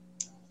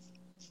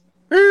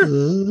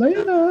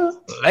 Later.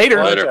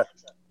 Later. Later.